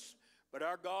darkness, but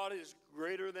our God is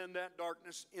greater than that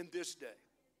darkness in this day.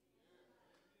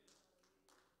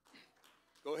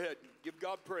 Go ahead, give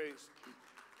God praise.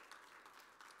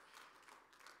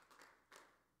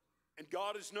 And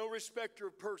God is no respecter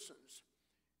of persons.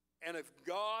 And if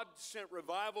God sent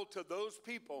revival to those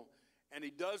people and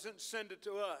He doesn't send it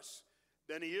to us,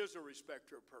 then He is a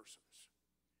respecter of persons.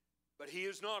 But He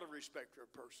is not a respecter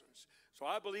of persons. So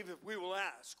I believe if we will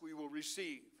ask, we will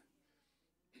receive.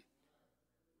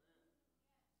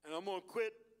 And I'm going to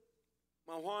quit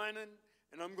my whining,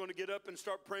 And I'm going to get up and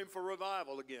start praying for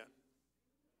revival again.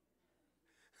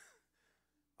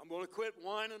 I'm going to quit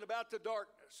whining about the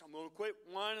darkness. I'm going to quit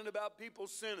whining about people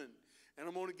sinning. And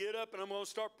I'm going to get up and I'm going to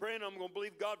start praying. I'm going to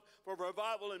believe God for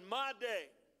revival in my day.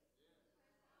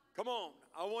 Come on.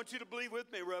 I want you to believe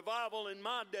with me. Revival in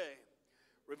my day.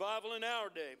 Revival in our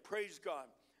day. Praise God.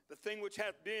 The thing which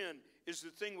hath been is the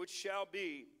thing which shall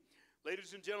be.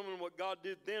 Ladies and gentlemen, what God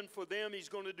did then for them, He's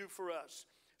going to do for us.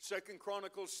 2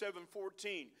 Chronicles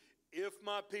 7:14. If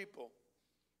my people,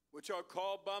 which are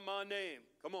called by my name,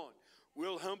 come on,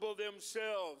 will humble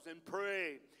themselves and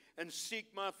pray and seek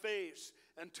my face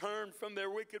and turn from their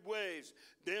wicked ways,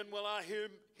 then will I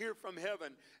hear from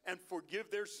heaven and forgive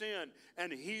their sin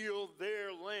and heal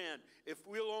their land. If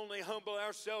we'll only humble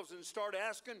ourselves and start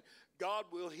asking, God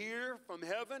will hear from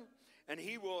heaven and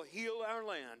He will heal our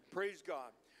land. Praise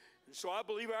God. And so I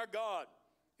believe our God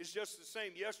is just the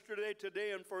same yesterday,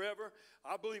 today, and forever.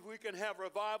 I believe we can have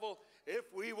revival if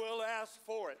we will ask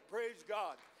for it. Praise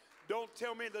God. Don't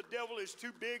tell me the devil is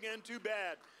too big and too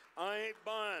bad. I ain't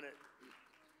buying it.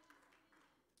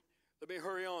 Let me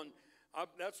hurry on.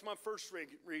 That's my first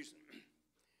reason.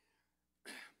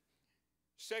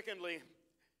 Secondly,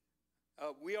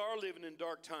 we are living in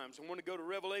dark times. I want to go to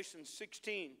Revelation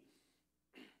 16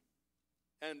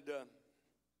 and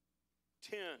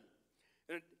 10.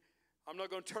 And I'm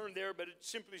not going to turn there, but it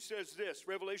simply says this.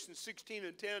 Revelation 16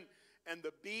 and 10, and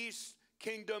the beast's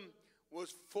kingdom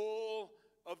was full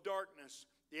of darkness.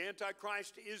 The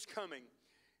Antichrist is coming.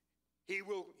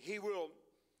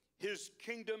 His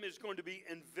kingdom is going to be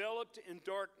enveloped in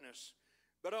darkness.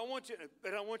 But I want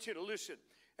you to listen.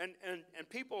 And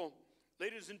people,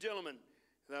 ladies and gentlemen,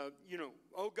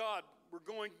 oh God,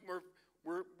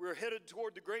 we're headed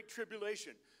toward the great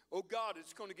tribulation. Oh God,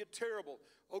 it's going to get terrible.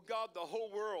 Oh God, the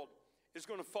whole world is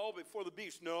going to fall before the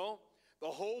beast. No, the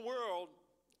whole world,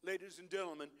 ladies and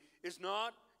gentlemen, is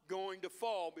not going to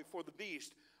fall before the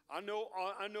beast. I know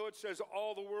it says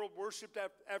all the world worshiped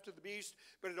after the beast,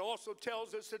 but it also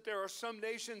tells us that there are some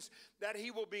nations that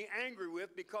He will be angry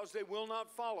with because they will not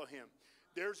follow Him.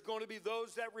 There's going to be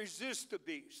those that resist the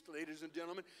beast, ladies and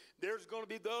gentlemen. There's going to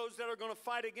be those that are going to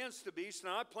fight against the beast,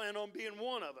 and I plan on being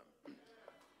one of them.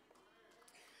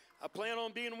 I plan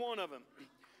on being one of them.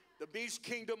 The beast's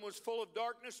kingdom was full of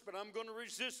darkness, but I'm going to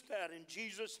resist that in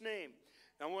Jesus' name.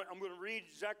 Now, I'm going to read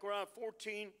Zechariah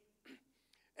 14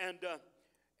 and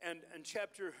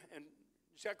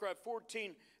Zechariah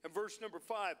 14 and verse number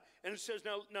 5. And it says,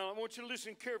 now I want you to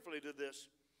listen carefully to this.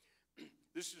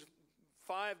 This is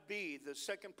 5b, the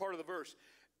second part of the verse.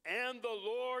 And the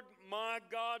Lord my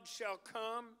God shall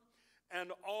come,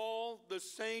 and all the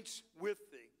saints with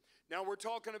thee. Now we're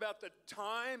talking about the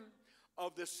time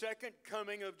of the second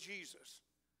coming of Jesus.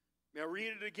 Now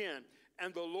read it again.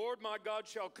 And the Lord my God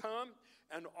shall come,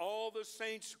 and all the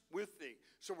saints with thee.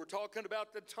 So we're talking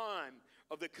about the time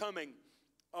of the coming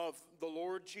of the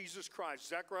Lord Jesus Christ.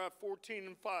 Zechariah 14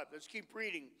 and 5. Let's keep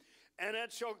reading. And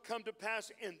it shall come to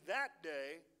pass in that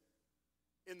day,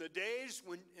 in the days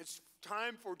when it's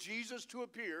time for Jesus to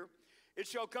appear, it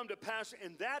shall come to pass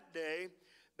in that day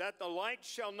that the light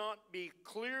shall not be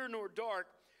clear nor dark,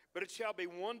 but it shall be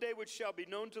one day which shall be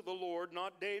known to the Lord,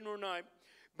 not day nor night.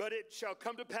 But it shall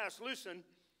come to pass, listen,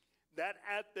 that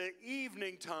at the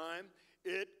evening time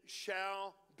it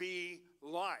shall be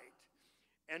light.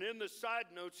 And in the side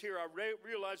notes here, I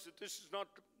realize that this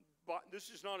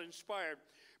is not inspired,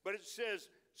 but it says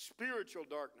spiritual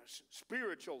darkness,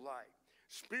 spiritual light,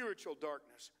 spiritual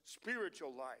darkness,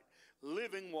 spiritual light,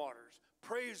 living waters.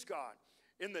 Praise God.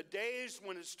 In the days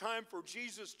when it's time for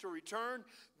Jesus to return,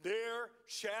 there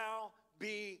shall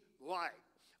be light.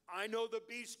 I know the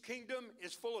beast's kingdom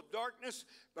is full of darkness,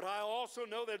 but I also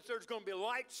know that there's going to be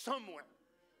light somewhere.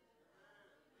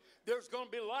 There's going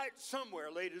to be light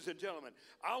somewhere, ladies and gentlemen.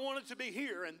 I want it to be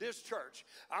here in this church.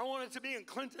 I want it to be in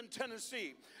Clinton,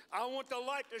 Tennessee. I want the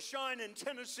light to shine in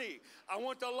Tennessee. I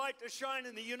want the light to shine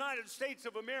in the United States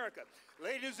of America.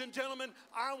 Ladies and gentlemen,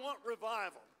 I want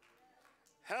revival.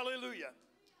 Hallelujah.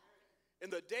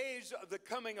 In the days of the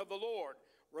coming of the Lord,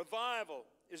 revival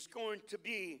is going to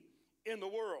be in the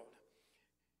world.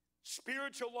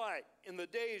 Spiritual light in the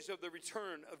days of the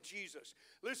return of Jesus.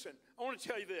 Listen, I want to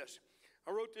tell you this.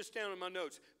 I wrote this down in my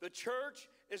notes. The church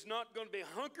is not going to be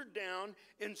hunkered down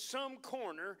in some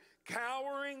corner,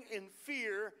 cowering in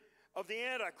fear of the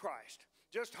Antichrist,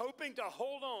 just hoping to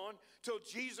hold on till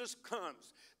Jesus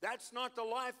comes. That's not the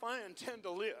life I intend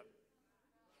to live.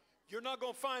 You're not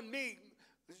going to find me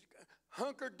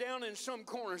hunkered down in some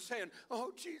corner saying,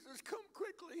 "Oh, Jesus, come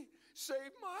quickly,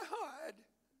 save my hide."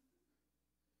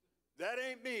 That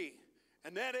ain't me.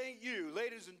 And that ain't you.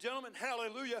 Ladies and gentlemen,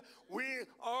 hallelujah, we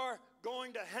are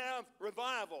going to have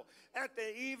revival. At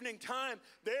the evening time,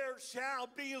 there shall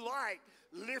be light.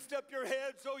 Lift up your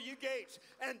heads, O ye gates,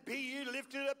 and be ye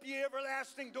lifted up, ye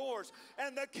everlasting doors,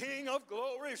 and the King of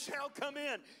glory shall come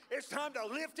in. It's time to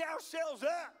lift ourselves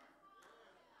up.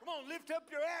 Come on, lift up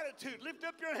your attitude, lift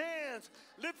up your hands,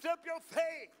 lift up your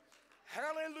faith.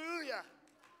 Hallelujah.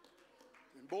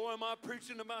 And boy, am I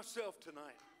preaching to myself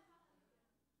tonight.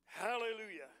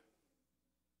 Hallelujah.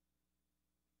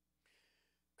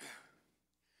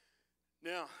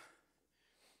 Now,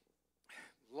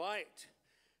 light,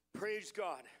 praise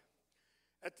God,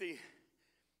 at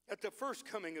the first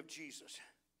coming of Jesus,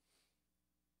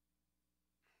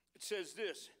 it says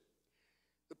this: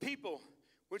 the people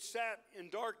which sat in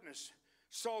darkness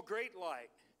saw great light,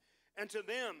 and to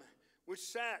them which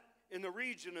sat in the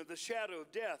region of the shadow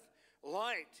of death,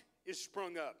 light is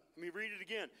sprung up. Let me read it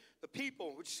again. The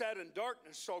people which sat in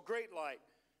darkness saw great light,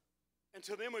 and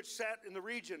to them which sat in the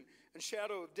region and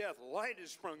shadow of death, light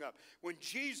is sprung up. When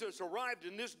Jesus arrived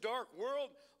in this dark world,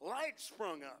 light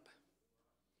sprung up.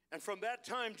 And from that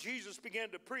time, Jesus began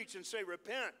to preach and say,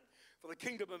 repent, for the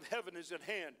kingdom of heaven is at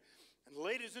hand. And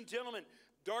ladies and gentlemen,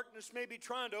 darkness may be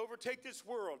trying to overtake this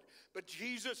world, but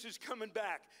Jesus is coming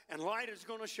back, and light is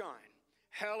going to shine.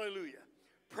 Hallelujah.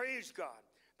 Praise God.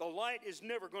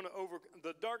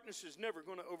 The darkness is never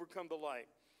going to overcome the light.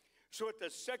 So at the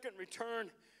second return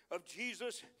of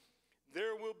Jesus,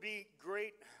 there will be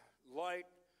great light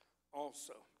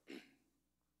also.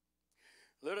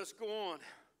 Let us go on.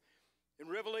 In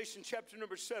Revelation chapter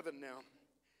number 7 now,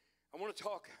 I want to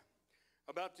talk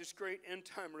about this great end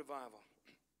time revival.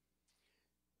 I'm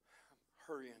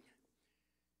hurrying.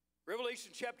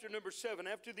 Revelation chapter number 7,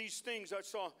 after these things I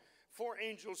saw 4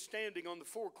 angels standing on the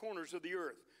 4 corners of the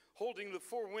earth, holding the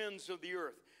 4 winds of the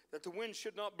earth, that the wind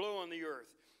should not blow on the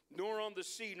earth, nor on the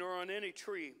sea, nor on any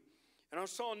tree. And I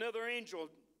saw another angel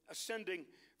ascending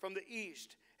from the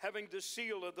east, having the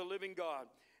seal of the living God.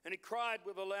 And he cried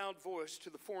with a loud voice to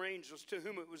the 4 angels to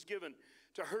whom it was given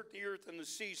to hurt the earth and the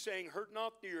sea, saying, hurt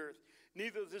not the earth,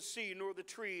 neither the sea nor the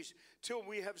trees, till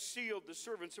we have sealed the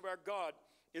servants of our God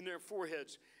in their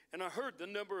foreheads. And I heard the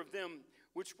number of them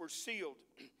which were sealed.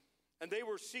 And they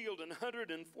were sealed in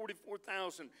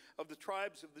 144,000 of the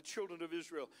tribes of the children of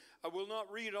Israel. I will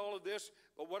not read all of this,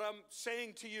 but what I'm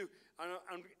saying to you,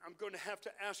 I'm going to have to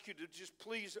ask you to just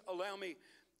please allow me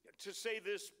to say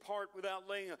this part without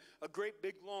laying a great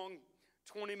big long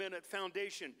 20-minute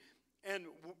foundation.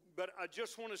 But I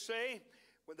just want to say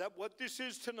that what this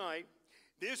is tonight,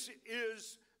 this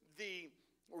is the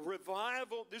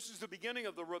revival. This is the beginning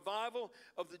of the revival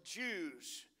of the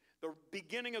Jews. The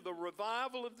beginning of the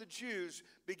revival of the Jews,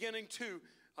 beginning to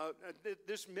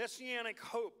this messianic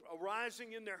hope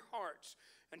arising in their hearts,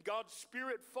 and God's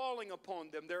Spirit falling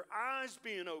upon them, their eyes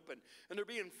being opened, and they're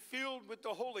being filled with the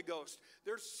Holy Ghost.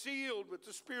 They're sealed with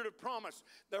the Spirit of promise.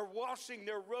 They're washing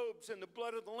their robes in the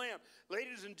blood of the Lamb.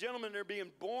 Ladies and gentlemen, they're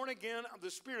being born again of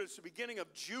the Spirit. It's the beginning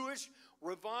of Jewish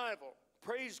revival.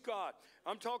 Praise God.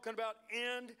 I'm talking about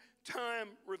end time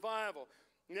revival.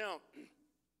 Now,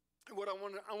 what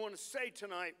I want to say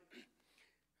tonight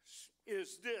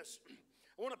is this.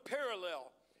 I want to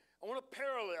parallel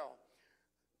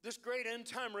this great end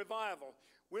time revival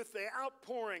with the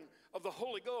outpouring of the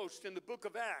Holy Ghost in the book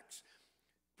of Acts.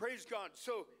 Praise God.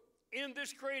 So in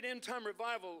this great end time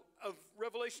revival of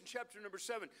Revelation chapter number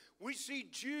 7, we see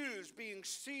Jews being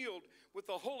sealed with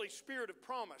the Holy Spirit of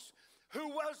promise. Who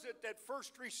was it that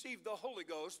first received the Holy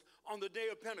Ghost on the day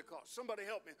of Pentecost? Somebody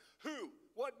help me. Who?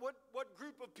 What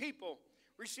group of people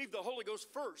received the Holy Ghost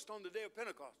first on the day of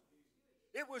Pentecost?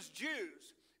 It was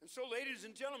Jews. And so, ladies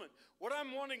and gentlemen, what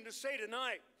I'm wanting to say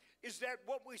tonight is that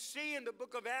what we see in the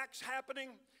book of Acts happening,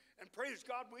 and praise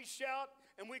God, we shout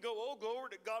and we go, oh,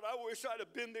 glory to God, I wish I'd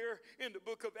have been there in the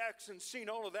book of Acts and seen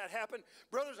all of that happen.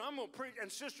 Brothers, I'm going to preach,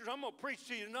 and sisters, I'm going to preach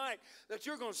to you tonight that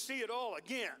you're going to see it all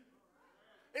again.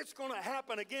 It's going to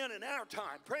happen again in our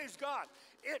time. Praise God.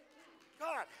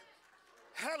 God,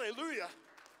 hallelujah.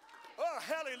 Oh,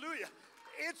 hallelujah.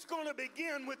 It's going to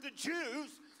begin with the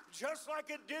Jews just like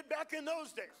it did back in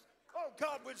those days. Oh,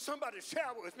 God, would somebody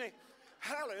shout with me?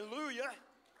 Hallelujah.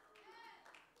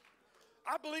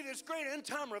 I believe this great end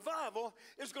time revival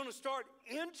is going to start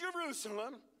in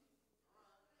Jerusalem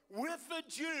with the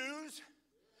Jews,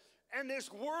 and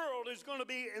this world is going to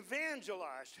be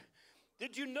evangelized.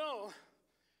 Did you know?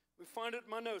 We find it in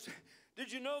my notes.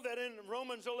 Did you know that in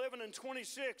Romans 11 and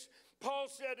 26, Paul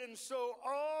said, and so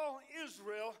all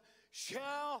Israel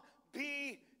shall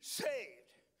be saved.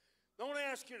 I want to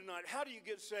ask you tonight, how do you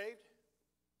get saved?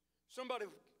 Somebody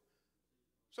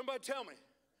tell me.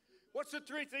 What's the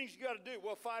 3 things you got to do?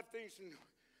 Well, 5 things.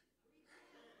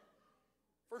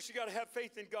 First, you got to have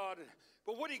faith in God.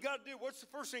 But what do you got to do? What's the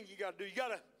first thing you got to do? You got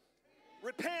to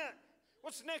repent.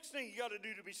 What's the next thing you got to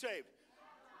do to be saved?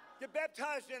 Get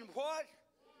baptized in what?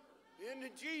 In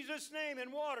Jesus' name,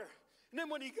 in water. And then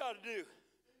what do you got to do?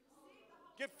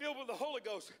 Get filled with the Holy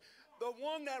Ghost. The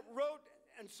one that wrote,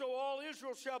 and so all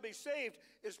Israel shall be saved,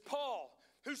 is Paul,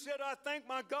 who said, I thank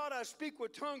my God I speak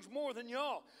with tongues more than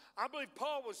y'all. I believe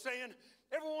Paul was saying,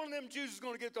 every one of them Jews is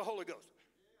going to get the Holy Ghost.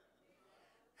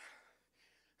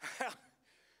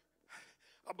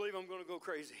 I believe I'm going to go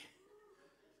crazy.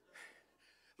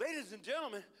 Ladies and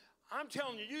gentlemen, I'm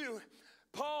telling you,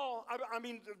 Paul,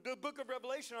 the book of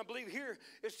Revelation, I believe here,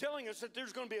 is telling us that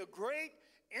there's going to be a great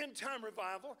end-time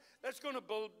revival that's going to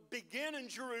begin in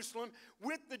Jerusalem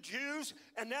with the Jews,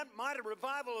 and that mighty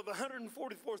revival of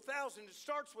 144,000, it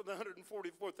starts with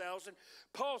 144,000.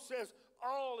 Paul says,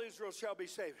 all Israel shall be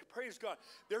saved. Praise God.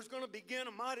 There's going to begin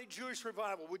a mighty Jewish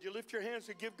revival. Would you lift your hands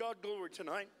and give God glory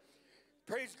tonight?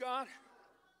 Praise God.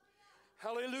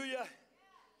 Hallelujah.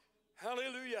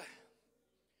 Hallelujah.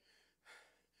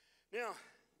 Now,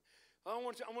 I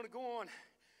want to go on.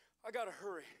 I got to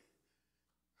hurry.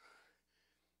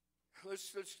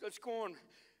 Let's go on.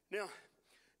 Now,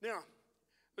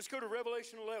 let's go to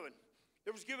Revelation 11.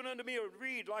 There was given unto me a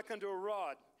reed like unto a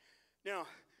rod. Now,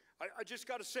 I just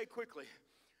got to say quickly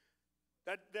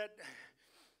that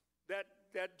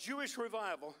Jewish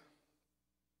revival.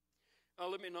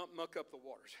 Let me not muck up the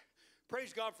waters.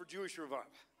 Praise God for Jewish revival.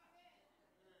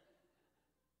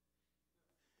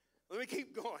 Let me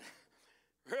keep going.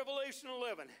 Revelation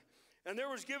 11. And there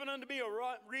was given unto me a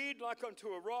reed like unto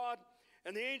a rod,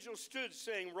 and the angel stood,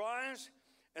 saying, Rise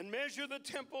and measure the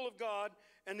temple of God,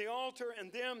 and the altar,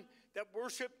 and them that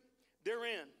worship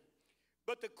therein.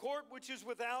 But the court which is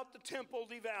without the temple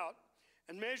leave out,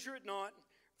 and measure it not,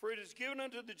 for it is given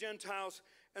unto the Gentiles,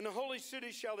 and the holy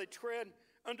city shall they tread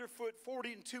underfoot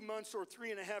 42 months or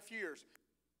 3.5 years.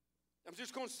 I'm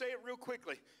just going to say it real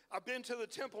quickly. I've been to the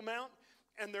Temple Mount,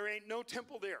 and there ain't no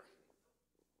temple there.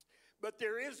 But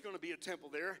there is going to be a temple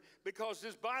there, because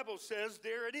this Bible says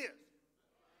there it is.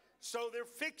 So they're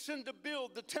fixing to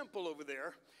build the temple over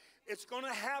there. It's going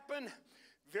to happen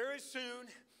very soon.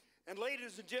 And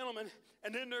ladies and gentlemen,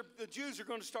 and then the Jews are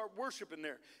going to start worshiping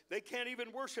there. They can't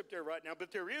even worship there right now,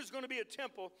 but there is going to be a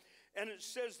temple. And it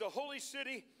says the holy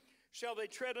city shall they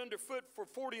tread underfoot for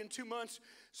 42 months.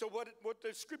 So what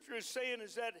the scripture is saying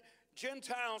is that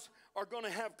Gentiles are going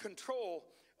to have control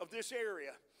of this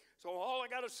area. So all I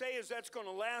got to say is that's going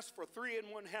to last for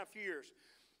 3.5 years.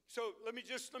 So let me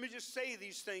just say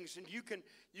these things, and you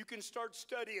can start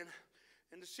studying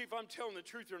and to see if I'm telling the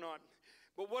truth or not.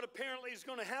 But what apparently is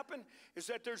going to happen is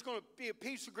that there's going to be a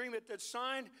peace agreement that's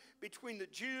signed between the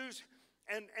Jews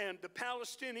and the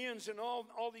Palestinians and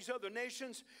all these other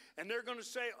nations, and they're going to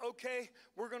say, okay,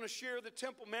 we're going to share the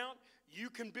Temple Mount. You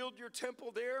can build your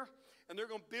temple there, and they're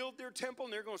going to build their temple,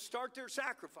 and they're going to start their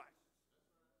sacrifice.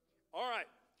 All right.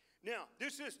 Now,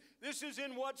 this is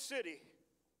in what city?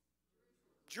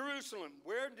 Jerusalem.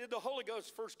 Where did the Holy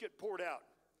Ghost first get poured out?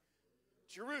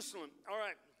 Jerusalem. All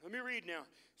right, let me read now.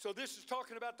 So this is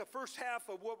talking about the first half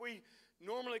of what we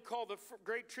normally call the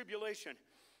Great Tribulation.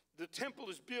 The temple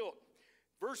is built.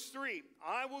 Verse 3,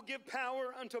 I will give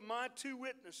power unto my 2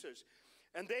 witnesses,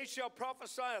 and they shall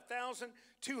prophesy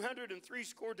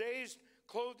 1,260 days,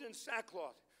 clothed in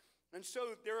sackcloth. And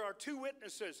so there are 2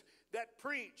 witnesses that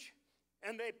preach,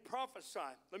 and they prophesy.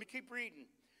 Let me keep reading.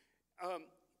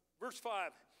 Verse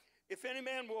 5, if any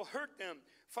man will hurt them,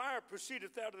 fire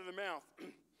proceedeth out of their mouth.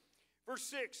 Verse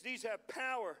 6, these have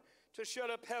power to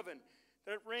shut up heaven,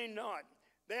 that it rain not.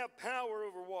 They have power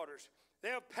over waters. They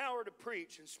have power to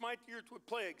preach and smite the earth with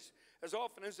plagues as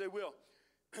often as they will.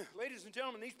 Ladies and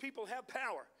gentlemen, these people have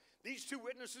power. These 2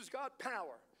 witnesses got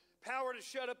power. Power to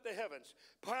shut up the heavens.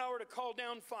 Power to call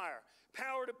down fire.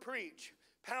 Power to preach.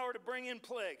 Power to bring in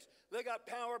plagues. They got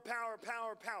power, power,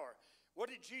 power, power. What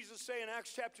did Jesus say in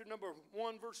Acts chapter number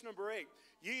 1, verse number 8?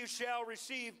 Ye shall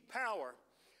receive power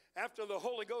after the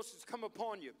Holy Ghost has come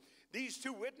upon you. These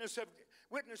 2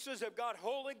 witnesses have got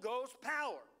Holy Ghost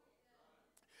power.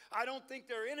 I don't think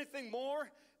they're anything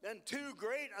more than 2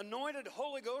 great anointed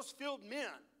Holy Ghost filled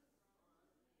men.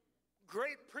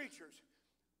 Great preachers.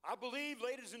 I believe,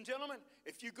 ladies and gentlemen,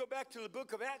 if you go back to the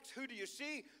book of Acts, who do you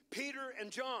see? Peter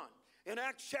and John. In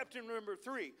Acts chapter number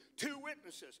 3, 2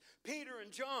 witnesses, Peter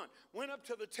and John, went up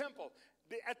to the temple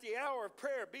at the hour of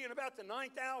prayer, being about the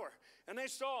 9th hour, and they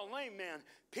saw a lame man.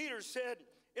 Peter said,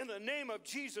 in the name of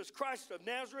Jesus Christ of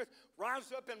Nazareth,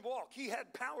 rise up and walk. He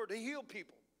had power to heal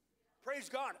people. Praise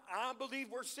God. I believe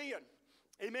we're seeing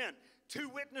Amen. 2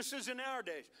 witnesses in our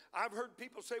days. I've heard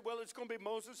people say, well, it's going to be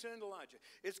Moses and Elijah.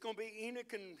 It's going to be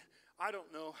Enoch and, I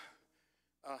don't know.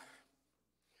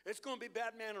 It's going to be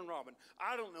Batman and Robin.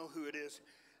 I don't know who it is.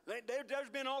 There's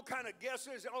been all kind of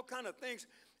guesses, all kind of things.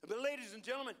 But ladies and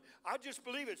gentlemen, I just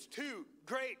believe it's 2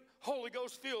 great Holy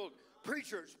Ghost-filled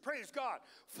preachers, praise God,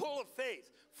 full of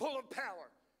faith, full of power,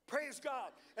 praise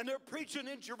God. And they're preaching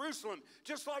in Jerusalem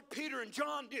just like Peter and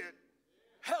John did.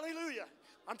 Hallelujah.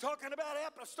 I'm talking about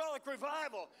apostolic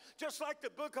revival, just like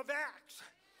the book of Acts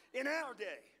in our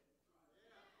day.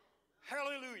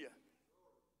 Hallelujah.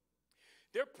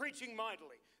 They're preaching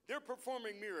mightily. They're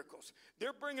performing miracles.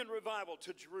 They're bringing revival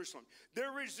to Jerusalem.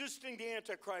 They're resisting the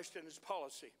Antichrist and his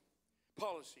policies.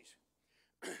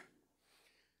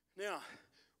 Now,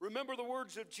 remember the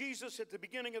words of Jesus at the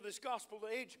beginning of this gospel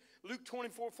age, Luke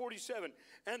 24:47.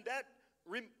 And that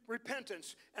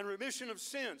repentance and remission of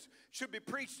sins should be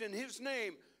preached in his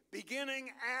name,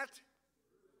 beginning at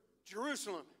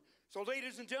Jerusalem. So,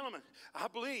 ladies and gentlemen, I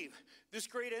believe this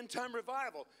great end-time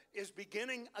revival is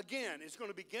beginning again. It's going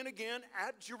to begin again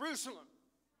at Jerusalem.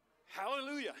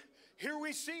 Hallelujah. Here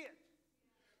we see it.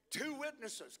 2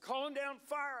 witnesses calling down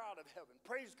fire out of heaven.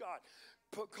 Praise God.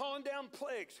 Calling down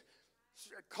plagues.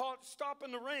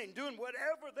 Stopping the rain. Doing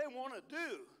whatever they want to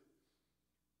do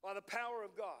by the power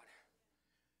of God.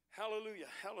 Hallelujah.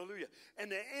 Hallelujah.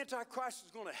 And the Antichrist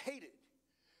is going to hate it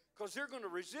because they're going to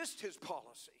resist his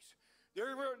policies.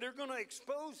 They're going to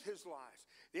expose his lies.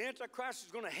 The Antichrist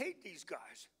is going to hate these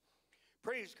guys.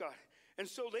 Praise God. And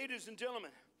so, ladies and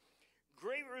gentlemen,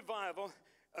 great revival,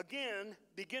 again,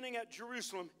 beginning at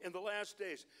Jerusalem in the last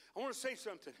days. I want to say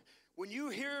something. When you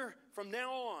hear from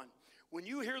now on, when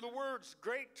you hear the words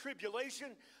great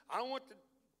tribulation, I want the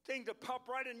thing to pop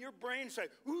right in your brain and say,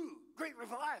 ooh, great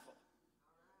revival.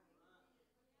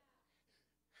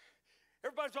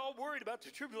 Everybody's all worried about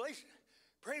the tribulation.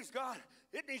 Praise God.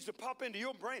 It needs to pop into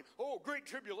your brain. Oh, great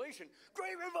tribulation.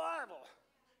 Great revival.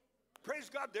 Praise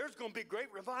God. There's going to be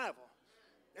great revival.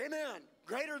 Amen.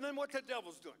 Greater than what the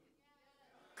devil's doing.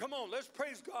 Come on. Let's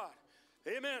praise God.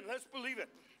 Amen. Let's believe it.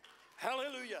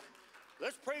 Hallelujah.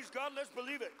 Let's praise God. Let's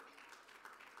believe it.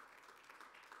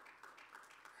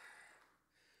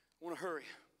 I want to hurry.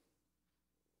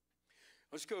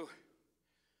 Let's go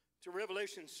to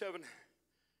Revelation 7.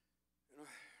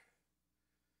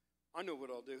 I know what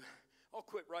I'll do. I'll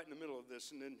quit right in the middle of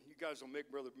this, and then you guys will make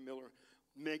Brother Miller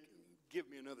give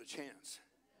me another chance.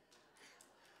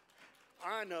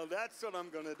 I know, that's what I'm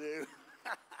going to do.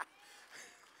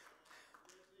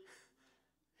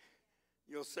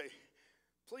 You'll say,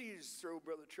 please throw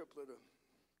Brother Triplett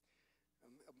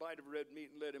a bite of red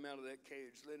meat and let him out of that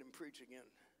cage. Let him preach again.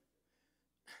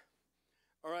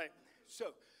 All right,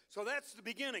 so that's the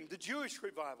beginning, the Jewish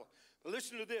revival. But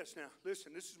listen to this now.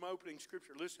 Listen, this is my opening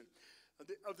scripture. Listen.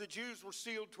 Of the Jews were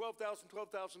sealed 12,000,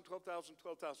 12,000, 12,000,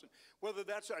 12,000. Whether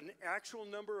that's an actual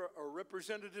number or a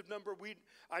representative number,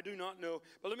 I do not know.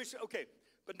 But let me say, okay.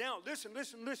 But now, listen.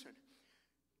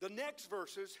 The next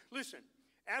verses, listen.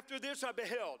 After this I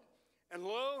beheld, and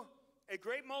lo, a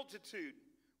great multitude,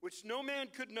 which no man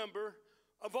could number,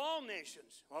 of all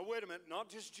nations. Well, wait a minute, not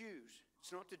just Jews.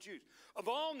 It's not the Jews. Of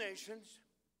all nations,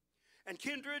 and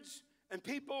kindreds, and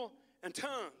people, and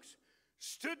tongues,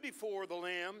 stood before the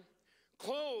Lamb,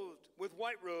 clothed with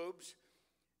white robes,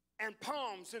 and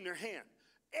palms in their hand.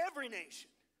 Every nation,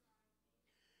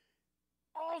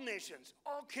 all nations,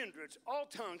 all kindreds, all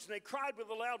tongues, and they cried with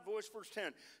a loud voice, verse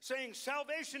 10, saying,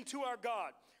 salvation to our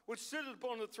God, which sitteth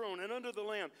upon the throne and under the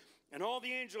Lamb. And all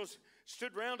the angels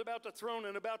stood round about the throne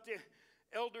and about the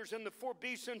elders and the 4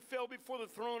 beasts, and fell before the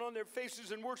throne on their faces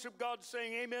and worshiped God,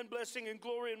 saying, amen, blessing and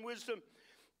glory and wisdom,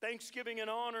 thanksgiving and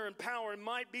honor and power and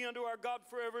might be unto our God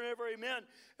forever and ever, amen.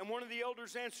 And one of the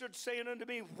elders answered, saying unto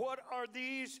me, what are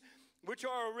these which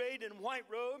are arrayed in white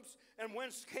robes, and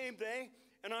whence came they?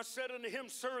 And I said unto him,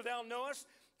 sir, thou knowest.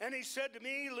 And he said to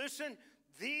me, listen,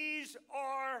 these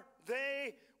are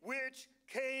they which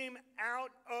came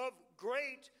out of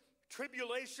great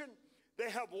tribulation. They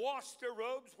have washed their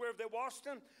robes. Where have they washed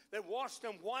them? They washed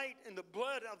them white in the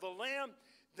blood of the Lamb.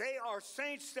 They are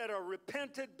saints that are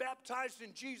repented, baptized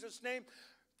in Jesus' name,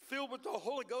 filled with the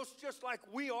Holy Ghost just like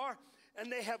we are.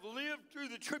 And they have lived through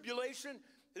the tribulation.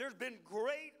 There's been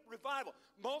great revival.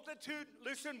 Multitude,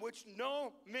 listen, which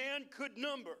no man could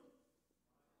number.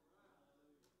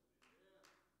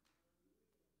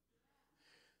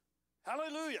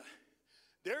 Hallelujah.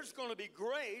 There's going to be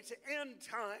great end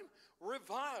time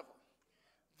revival.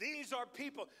 These are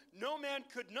people no man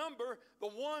could number, the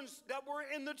ones that were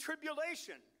in the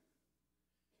tribulation.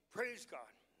 Praise God.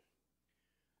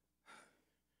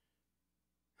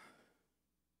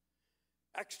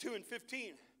 Acts 2 and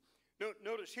 15.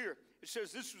 Notice here, it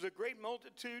says this was a great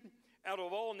multitude out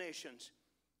of all nations.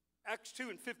 Acts 2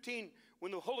 and 15,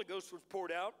 when the Holy Ghost was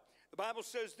poured out, the Bible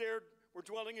says there were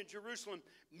dwelling in Jerusalem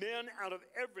men out of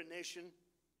every nation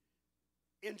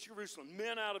in Jerusalem.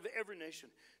 Men out of every nation.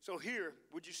 So here,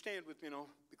 would you stand with me and I'll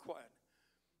be quiet.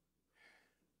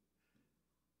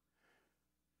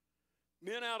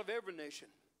 Men out of every nation.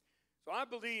 So I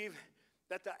believe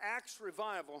that the Acts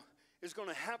revival is going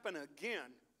to happen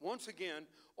again, once again,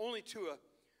 only to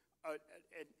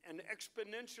an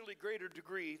exponentially greater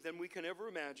degree than we can ever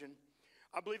imagine.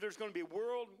 I believe there's going to be a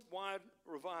worldwide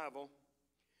revival.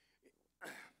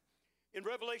 In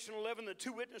Revelation 11, the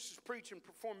two witnesses preach and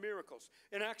perform miracles.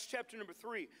 In Acts chapter number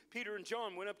 3, Peter and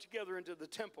John went up together into the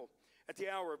temple at the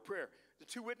hour of prayer. The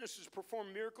two witnesses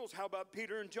performed miracles. How about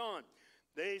Peter and John?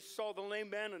 They saw the lame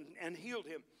man and healed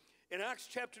him. In Acts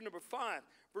chapter number 5,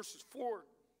 verses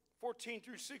 14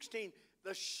 through 16,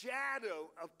 the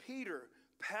shadow of Peter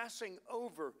passing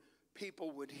over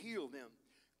people would heal them.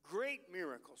 Great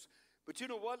miracles. But you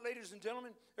know what, ladies and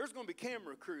gentlemen? There's going to be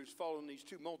camera crews following these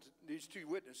two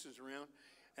witnesses around.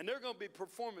 And they're going to be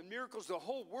performing miracles. The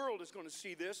whole world is going to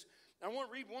see this. I want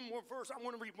to read one more verse.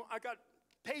 I got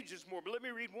pages more, but let me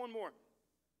read one more.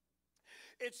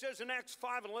 It says in Acts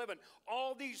 5:11,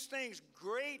 all these things,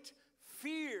 great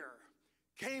fear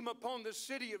came upon the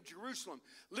city of Jerusalem.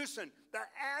 Listen, the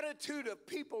attitude of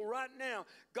people right now,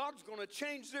 God's going to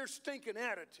change their stinking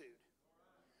attitude.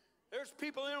 There's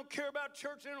people, they don't care about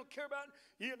church, they don't care about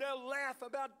you. They'll laugh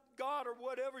about God or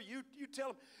whatever you tell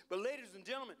them. But ladies and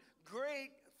gentlemen,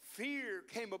 great fear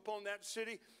came upon that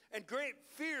city, and great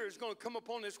fear is going to come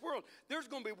upon this world. There's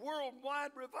going to be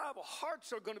worldwide revival.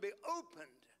 Hearts are going to be opened.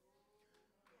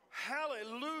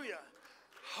 Hallelujah.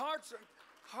 Hearts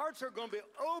are going to be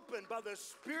opened by the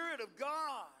Spirit of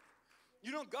God.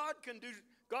 You know, God can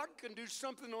do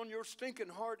something on your stinking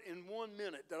heart in 1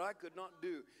 minute that I could not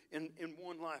do in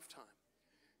one lifetime.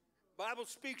 Bible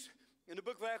speaks in the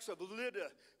book of Acts of Lydda,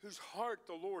 whose heart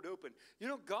the Lord opened. You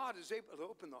know, God is able to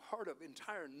open the heart of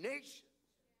entire nations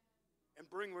and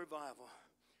bring revival.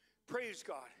 Praise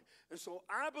God. And so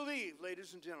I believe,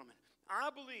 ladies and gentlemen, I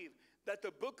believe that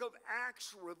the book of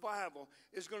Acts revival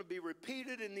is going to be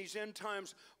repeated in these end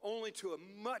times only to a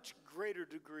much greater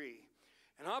degree.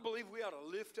 And I believe we ought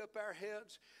to lift up our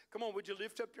heads. Come on, would you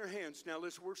lift up your hands now?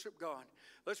 Let's worship God.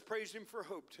 Let's praise Him for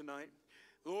hope tonight.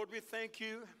 Lord, we thank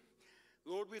you.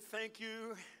 Lord, we thank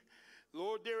you.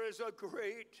 Lord, there is a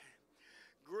great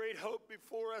hope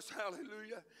before us.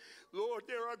 Hallelujah. Lord,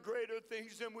 there are greater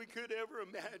things than we could ever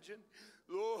imagine.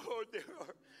 Lord,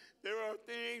 there are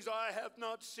things I have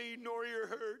not seen nor ear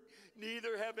heard,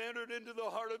 neither have entered into the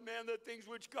heart of man, the things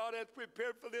which God hath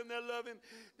prepared for them that love Him.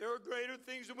 There are greater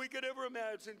things than we could ever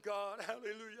imagine, God.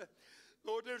 Hallelujah.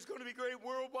 Lord, there's going to be great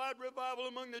worldwide revival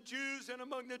among the Jews and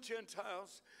among the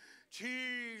Gentiles.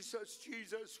 Jesus,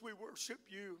 Jesus, we worship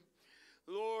you.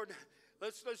 Lord,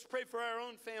 let's pray for our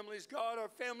own families, God, our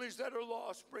families that are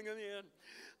lost, bring them in.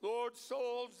 Lord,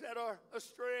 souls that are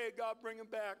astray, God, bring them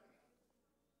back.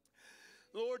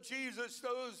 Lord Jesus,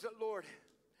 those that, Lord,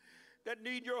 that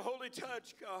need your holy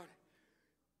touch, God.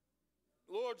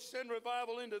 Lord, send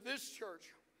revival into this church.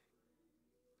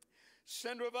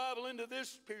 Send revival into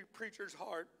this preacher's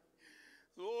heart.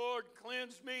 Lord,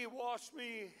 cleanse me, wash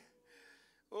me.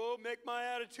 Oh, make my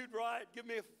attitude right. Give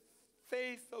me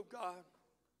faith, oh God.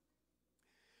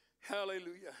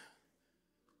 Hallelujah.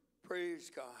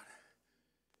 Praise God.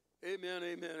 Amen,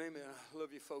 amen, amen. I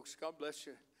love you folks. God bless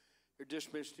you. You're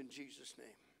dismissed in Jesus' name.